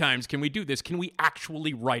 How many times can we do this? Can we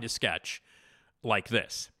actually write a sketch like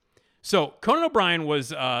this? So Conan O'Brien was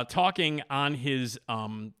talking on his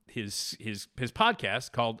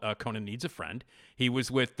podcast called Conan Needs a Friend. He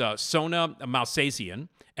was with Sona Malsazian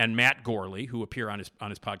and Matt Gorley, who appear on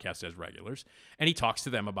his podcast as regulars, and he talks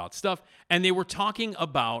to them about stuff. And they were talking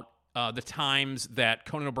about the times that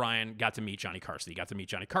Conan O'Brien got to meet Johnny Carson. He got to meet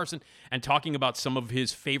Johnny Carson and talking about some of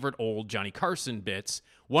his favorite old Johnny Carson bits,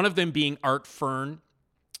 one of them being Art Fern,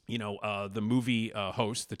 you know, the movie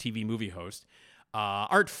host, the TV movie host.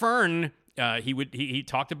 Art Fern He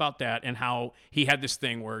talked about that and how he had this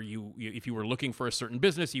thing where you if you were looking for a certain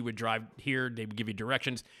business, you would drive here, they would give you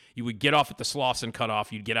directions. You would get off at the Slauson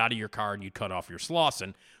cutoff, you'd get out of your car and you'd cut off your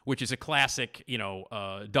Slauson, which is a classic,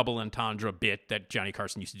 double entendre bit that Johnny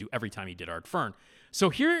Carson used to do every time he did Art Fern. So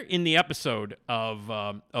here in the episode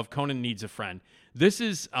of Conan Needs a Friend, this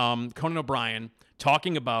is Conan O'Brien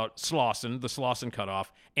talking about Slauson, the Slauson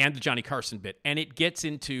cutoff, and the Johnny Carson bit, and it gets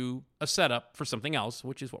into a setup for something else,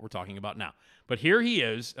 which is what we're talking about now. But here he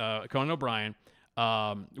is, Conan O'Brien,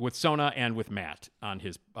 with Sona and with Matt on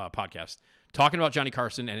his podcast, talking about Johnny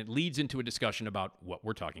Carson, and it leads into a discussion about what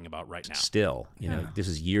we're talking about right now. Still, this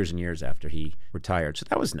is years and years after he retired, so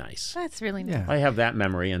that was nice. That's really nice. I have that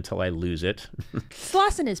memory until I lose it.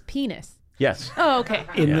 Slauson is penis. Yes. Oh, okay.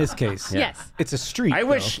 In this case. Yes. It's a street. I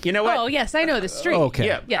wish, you know what? Oh, yes, I know the street. Okay.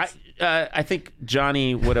 Yeah, Yes. I think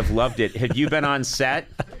Johnny would have loved it. Had you been on set,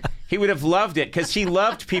 he would have loved it because he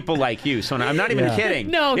loved people like you. So I'm not even kidding.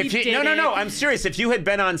 No, if he didn't. No. I'm serious. If you had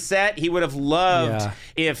been on set, he would have loved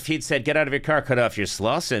if he'd said, "Get out of your car, cut off your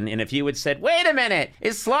Slauson," and if you had said, "Wait a minute,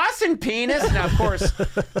 is Slauson penis?" Now, of course,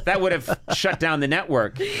 that would have shut down the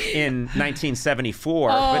network in 1974.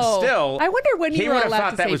 But still, I wonder when he you were would have allowed thought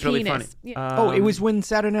to that say was really penis. funny. It was when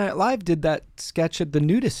Saturday Night Live did that sketch at the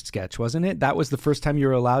nudist sketch, wasn't it? That was the first time you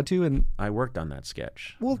were allowed to. And I worked on that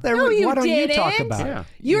sketch. Well, No, you why don't you didn't. talk about it?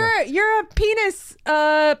 You're a penis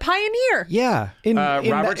pioneer. Yeah, in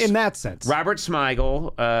that sense. Robert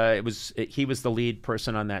Smigel, he was the lead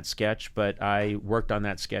person on that sketch, but I worked on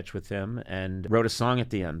that sketch with him and wrote a song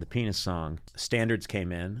at the end, the penis song. Standards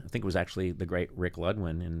came in. I think it was actually the great Rick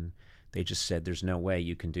Ludwin, and they just said, "There's no way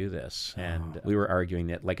you can do this." And we were arguing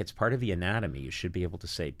that, like, it's part of the anatomy. You should be able to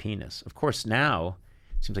say penis. Of course, now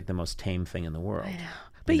it seems like the most tame thing in the world. I know.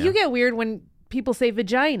 But you get weird when people say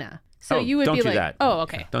vagina. So you would don't be do like, that. oh,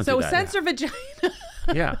 okay. Don't so do that. censor vagina.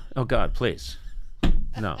 Yeah. Oh, God, please.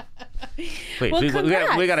 No. Please. Well, we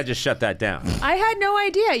got to just shut that down. I had no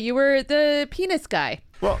idea you were the penis guy.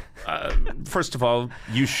 Well, first of all,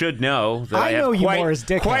 you should know that I know have you more as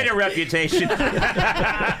dickhead. quite a reputation.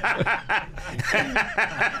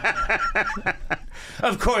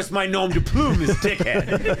 Of course, my nom de plume is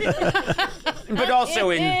dickhead. But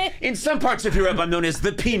also in some parts of Europe, I'm known as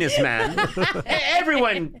the penis man.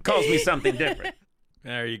 Everyone calls me something different.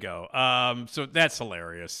 There you go. So that's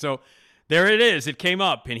hilarious. So there it is. It came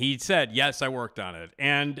up, and he said, yes, I worked on it.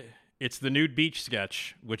 And it's the nude beach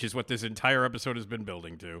sketch, which is what this entire episode has been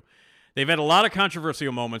building to. They've had a lot of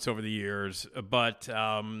controversial moments over the years, but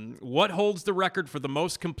what holds the record for the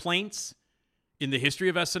most complaints in the history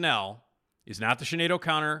of SNL is not the Sinead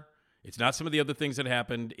O'Connor. It's not some of the other things that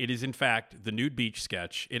happened. It is, in fact, the nude beach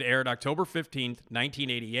sketch. It aired October 15th,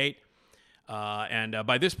 1988. And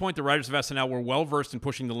by this point, the writers of SNL were well-versed in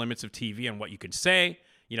pushing the limits of TV and what you could say.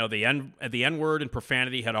 You know, the N-word and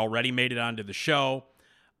profanity had already made it onto the show.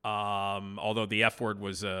 Although the F word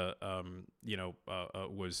was not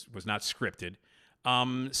scripted.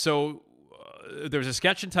 There was a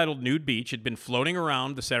sketch entitled Nude Beach. It had been floating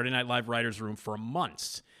around the Saturday Night Live writers' room for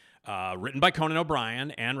months. Written by Conan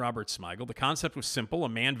O'Brien and Robert Smigel. The concept was simple. A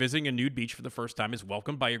man visiting a nude beach for the first time is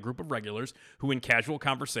welcomed by a group of regulars who, in casual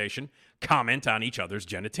conversation, comment on each other's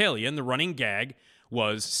genitalia. And the running gag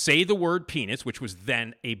was say the word penis, which was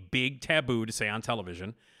then a big taboo to say on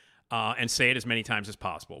television, and say it as many times as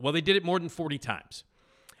possible. Well, they did it more than 40 times.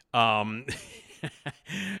 And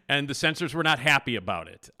the censors were not happy about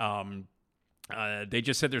it. They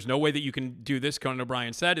just said there's no way that you can do this, Conan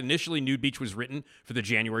O'Brien said. Initially, Nude Beach was written for the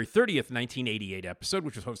January 30th, 1988 episode,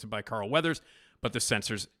 which was hosted by Carl Weathers, but the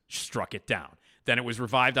censors struck it down. Then it was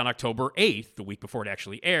revived on October 8th, the week before it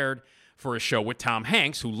actually aired, for a show with Tom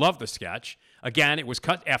Hanks, who loved the sketch. Again, it was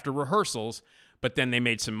cut after rehearsals, but then they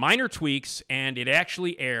made some minor tweaks, and it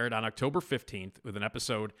actually aired on October 15th with an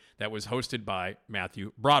episode that was hosted by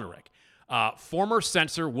Matthew Broderick. Former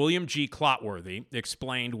censor William G. Clotworthy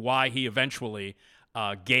explained why he eventually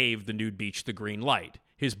gave the nude beach the green light.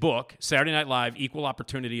 His book, Saturday Night Live Equal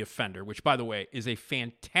Opportunity Offender, which, by the way, is a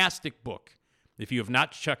fantastic book. If you have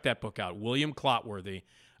not checked that book out, William Clotworthy,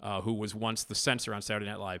 who was once the censor on Saturday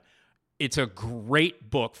Night Live, it's a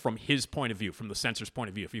great book from his point of view, from the censor's point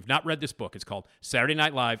of view. If you've not read this book, it's called Saturday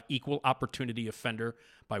Night Live Equal Opportunity Offender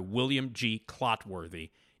by William G.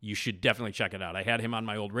 Clotworthy. You should definitely check it out. I had him on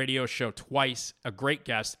my old radio show twice, a great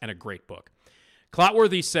guest and a great book.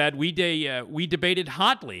 Clotworthy said, we debated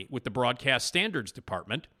hotly with the Broadcast Standards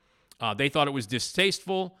Department. They thought it was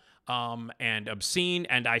distasteful and obscene,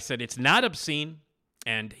 and I said it's not obscene,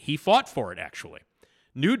 and he fought for it, actually.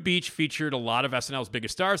 Nude Beach featured a lot of SNL's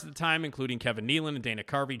biggest stars at the time, including Kevin Nealon and Dana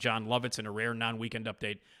Carvey, John Lovitz, and a rare non-Weekend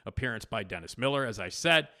Update appearance by Dennis Miller, as I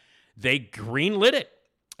said. they greenlit it,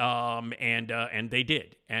 and they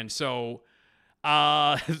did. And so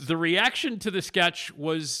the reaction to the sketch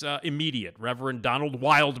was immediate. Reverend Donald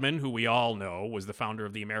Wildman, who we all know was the founder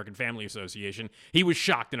of the American Family Association, he was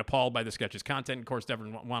shocked and appalled by the sketch's content. Of course,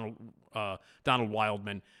 Donald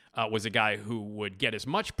Wildman was a guy who would get as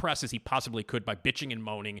much press as he possibly could by bitching and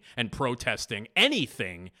moaning and protesting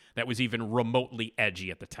anything that was even remotely edgy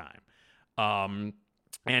at the time.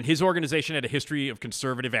 And his organization had a history of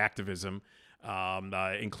conservative activism,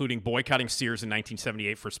 including boycotting Sears in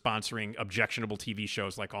 1978 for sponsoring objectionable TV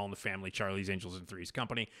shows like All in the Family, Charlie's Angels, and Three's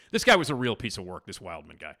Company. This guy was a real piece of work, this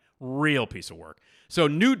Wildman guy. Real piece of work. So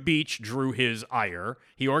Nude Beach drew his ire.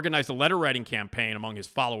 He organized a letter-writing campaign among his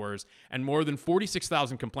followers, and more than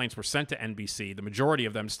 46,000 complaints were sent to NBC, the majority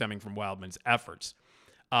of them stemming from Wildman's efforts.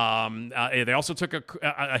 They also took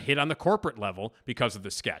a hit on the corporate level because of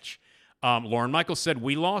the sketch. Lorne Michaels said,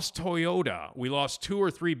 "We lost Toyota. We lost 2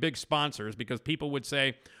 or 3 big sponsors because people would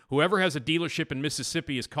say, whoever has a dealership in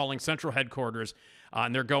Mississippi is calling central headquarters,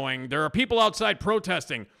 and they're going, there are people outside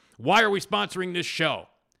protesting. Why are we sponsoring this show?"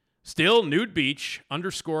 Still, Nude Beach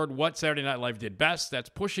underscored what Saturday Night Live did best. That's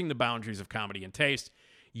pushing the boundaries of comedy and taste.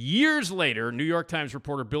 Years later, New York Times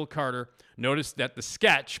reporter Bill Carter noticed that the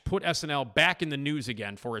sketch put SNL back in the news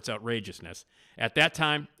again for its outrageousness. At that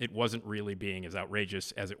time, it wasn't really being as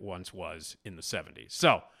outrageous as it once was in the 70s.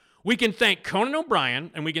 So we can thank Conan O'Brien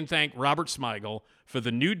and we can thank Robert Smigel for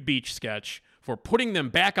the Nude Beach sketch, for putting them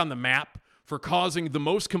back on the map, for causing the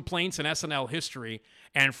most complaints in SNL history,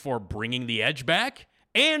 and for bringing the edge back,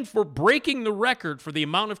 and for breaking the record for the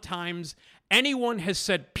amount of times anyone has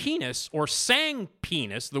said penis or sang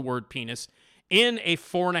penis, the word penis, in a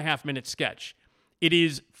 4.5-minute sketch. It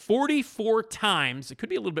is 44 times. It could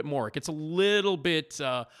be a little bit more. It gets a little bit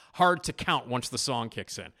hard to count once the song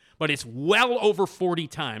kicks in. But it's well over 40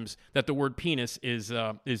 times that the word penis is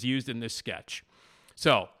used in this sketch.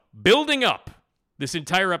 So, building up this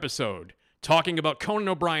entire episode, talking about Conan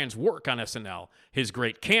O'Brien's work on SNL, his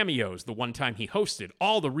great cameos, the one time he hosted,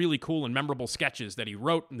 all the really cool and memorable sketches that he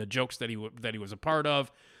wrote and the jokes that he was a part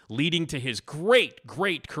of, leading to his great,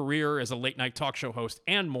 great career as a late-night talk show host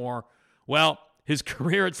and more. Well, his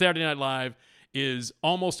career at Saturday Night Live is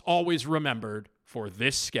almost always remembered for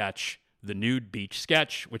this sketch, the Nude Beach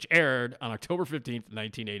sketch, which aired on October 15th,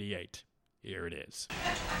 1988. Here it is.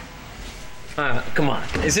 Come on.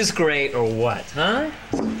 Is this great or what, huh?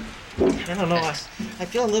 I don't know. I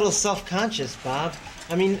feel a little self-conscious, Bob.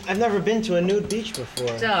 I mean, I've never been to a nude beach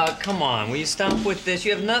before. Doug, come on. Will you stop with this?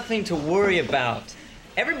 You have nothing to worry about.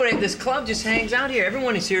 Everybody at this club just hangs out here.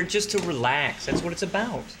 Everyone is here just to relax. That's what it's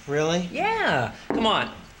about. Really? Yeah. Come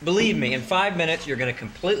on. Believe me, in 5 minutes, you're going to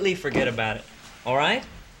completely forget about it. All right?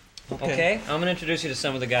 Okay. I'm going to introduce you to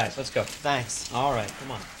some of the guys. Let's go. Thanks. All right.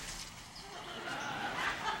 Come on.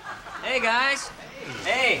 Hey, guys.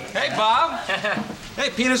 Hey. Hey, Bob. Hey,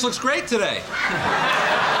 penis looks great today.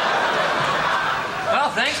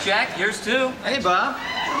 Well, thanks, Jack. Yours too. Hey, Bob.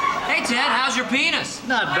 Hey, Ted. How's your penis?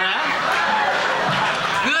 Not bad.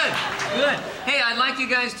 Good. Hey, I'd like you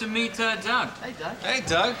guys to meet Doug. Hey, Doug. Hey,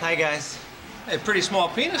 Doug. Hi, guys. Hey, pretty small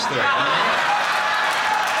penis there.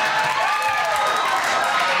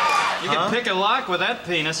 You can pick a lock with that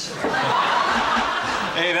penis.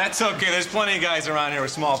 Hey, that's okay. There's plenty of guys around here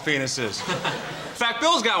with small penises. In fact,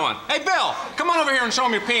 Bill's got one. Hey, Bill, come on over here and show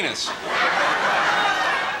him your penis.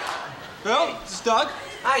 Bill, this is Doug.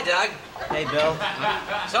 Hi, Doug. Hey, Bill.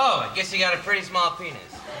 So, I guess you got a pretty small penis.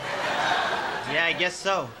 Yeah, I guess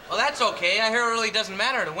so. Well, that's okay. I hear it really doesn't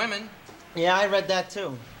matter to women. Yeah, I read that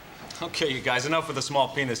too. Okay, you guys, enough with the small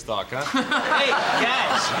penis talk, huh? Hey,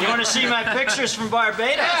 guys, you want to see my pictures from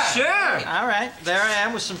Barbados? Yeah, sure. All right, there I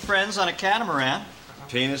am with some friends on a catamaran.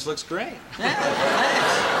 Penis looks great. Yeah,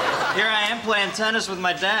 thanks. Here I am playing tennis with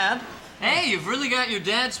my dad. Hey, you've really got your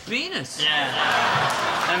dad's penis.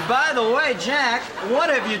 Yeah. And by the way, Jack, what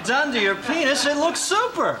have you done to your penis? It looks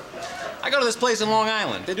super. I go to this place in Long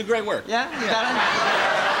Island. They do great work. Yeah?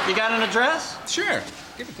 You got an address? Sure.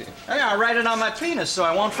 Give it to you. Yeah, I'll write it on my penis so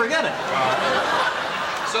I won't forget it.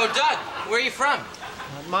 So, Doug, where are you from?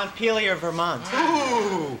 Montpelier, Vermont.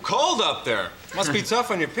 Ooh, cold up there. Must be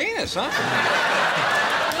tough on your penis, huh?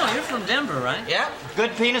 No, you're from Denver, right? Yeah.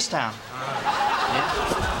 Good penis town.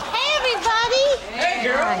 Hey, everybody! Hey,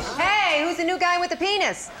 girls! Hey, who's the new guy with the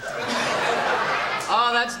penis?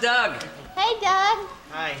 Oh, that's Doug. Hey, Doug.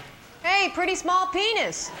 Hi. Hey, pretty small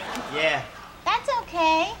penis. Yeah. That's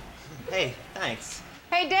okay. Hey, thanks.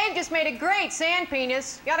 Hey, Dave just made a great sand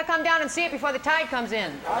penis. You gotta come down and see it before the tide comes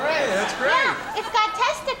in. All right, that's great. Yeah, it's got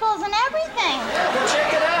testicles and everything. Yeah, go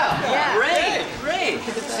check it out. Yeah. Great.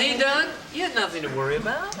 See, Doug? You had nothing to worry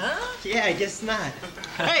about, huh? Yeah, I guess not.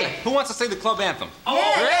 Hey, who wants to say the club anthem? Oh,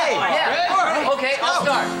 Yeah. Okay, I'll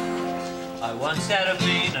start. I once had a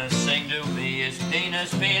penis sing to me his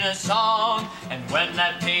penis song. And when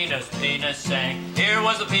that penis sang, here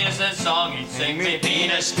was the penis's song. He'd sing me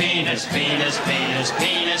penis long.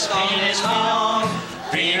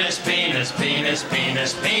 Penis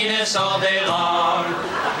all day long.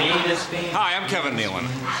 Penis. Hi, I'm Kevin Nealon.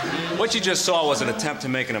 What you just saw was an attempt to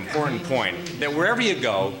make an important point, that wherever you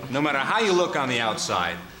go, no matter how you look on the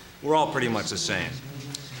outside, we're all pretty much the same.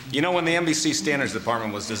 You know, when the NBC Standards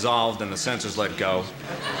Department was dissolved and the censors let go,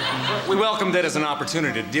 we welcomed it as an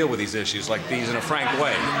opportunity to deal with these issues like these in a frank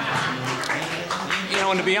way. You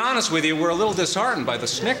know, and to be honest with you, we're a little disheartened by the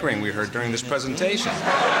snickering we heard during this presentation.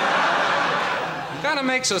 Kind of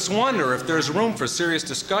makes us wonder if there's room for serious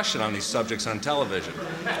discussion on these subjects on television.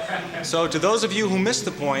 So to those of you who missed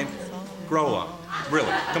the point, grow up.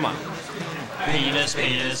 Really, come on. Penis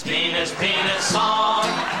song.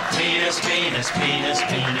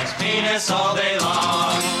 Penis all day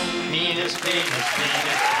long. Penis.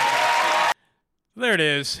 There it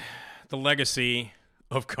is, the legacy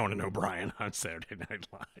of Conan O'Brien on Saturday Night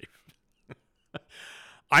Live.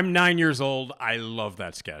 I'm 9 years old. I love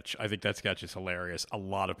that sketch. I think that sketch is hilarious. A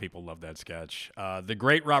lot of people love that sketch. The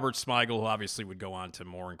great Robert Smigel, who obviously would go on to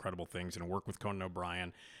more incredible things and work with Conan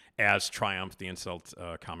O'Brien as Triumph, the insult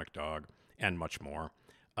comic dog, and much more.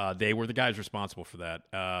 They were the guys responsible for that.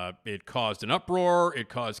 It caused an uproar, it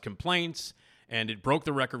caused complaints, and it broke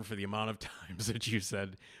the record for the amount of times that you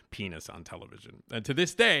said penis on television. And to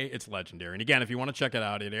this day, it's legendary. And again, if you want to check it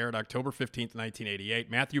out, it aired October 15th, 1988.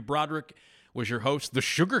 Matthew Broderick was your host. The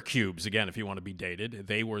Sugar Cubes, again, if you want to be dated,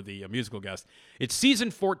 they were the musical guest. It's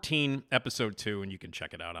season 14, episode 2, and you can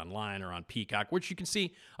check it out online or on Peacock, which you can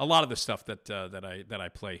see a lot of the stuff that I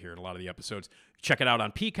play here in a lot of the episodes. Check it out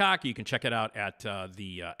on Peacock. You can check it out at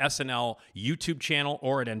the SNL YouTube channel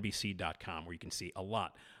or at NBC.com, where you can see a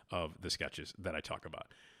lot of the sketches that I talk about.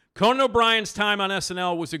 Conan O'Brien's time on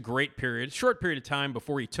SNL was a great period, short period of time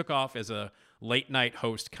before he took off as a late-night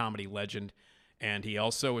host, comedy legend. And he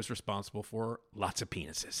also is responsible for lots of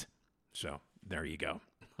penises. So there you go.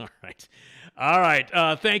 All right.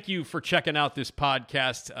 Thank you for checking out this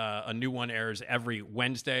podcast. A new one airs every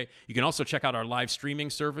Wednesday. You can also check out our live streaming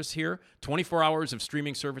service here. 24 hours of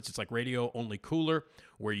streaming service. It's like radio, only cooler,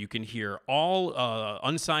 where you can hear all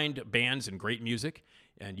unsigned bands and great music.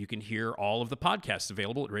 And you can hear all of the podcasts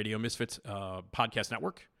available at Radio Misfits Podcast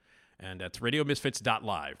Network. And that's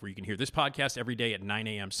radiomisfits.live, where you can hear this podcast every day at 9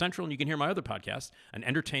 a.m. Central. And you can hear my other podcast, an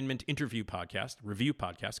entertainment interview podcast, review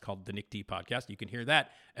podcast called The Nick D Podcast. You can hear that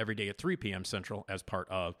every day at 3 p.m. Central as part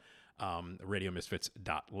of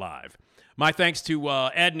radiomisfits.live. My thanks to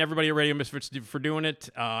Ed and everybody at Radio Misfits for doing it.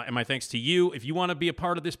 And my thanks to you. If you want to be a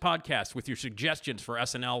part of this podcast with your suggestions for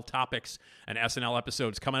SNL topics and SNL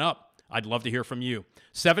episodes coming up, I'd love to hear from you.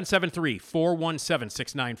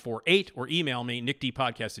 773-417-6948 or email me,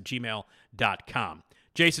 nickdpodcast@gmail.com.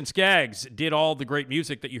 Jason Skaggs did all the great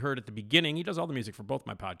music that you heard at the beginning. He does all the music for both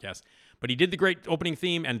my podcasts, but he did the great opening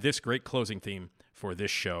theme and this great closing theme for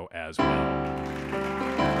this show as well.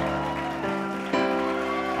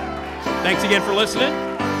 Thanks again for listening.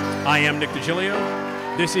 I am Nick DiGilio.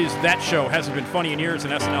 This is That Show Hasn't Been Funny in Years,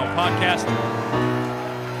 an SNL podcast.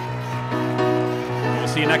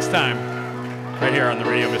 See you next time, right here on the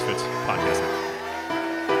Radio Misfits podcast.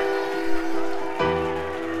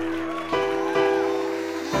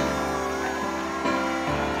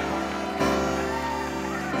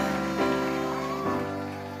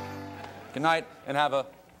 Good night, and have a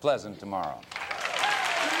pleasant tomorrow.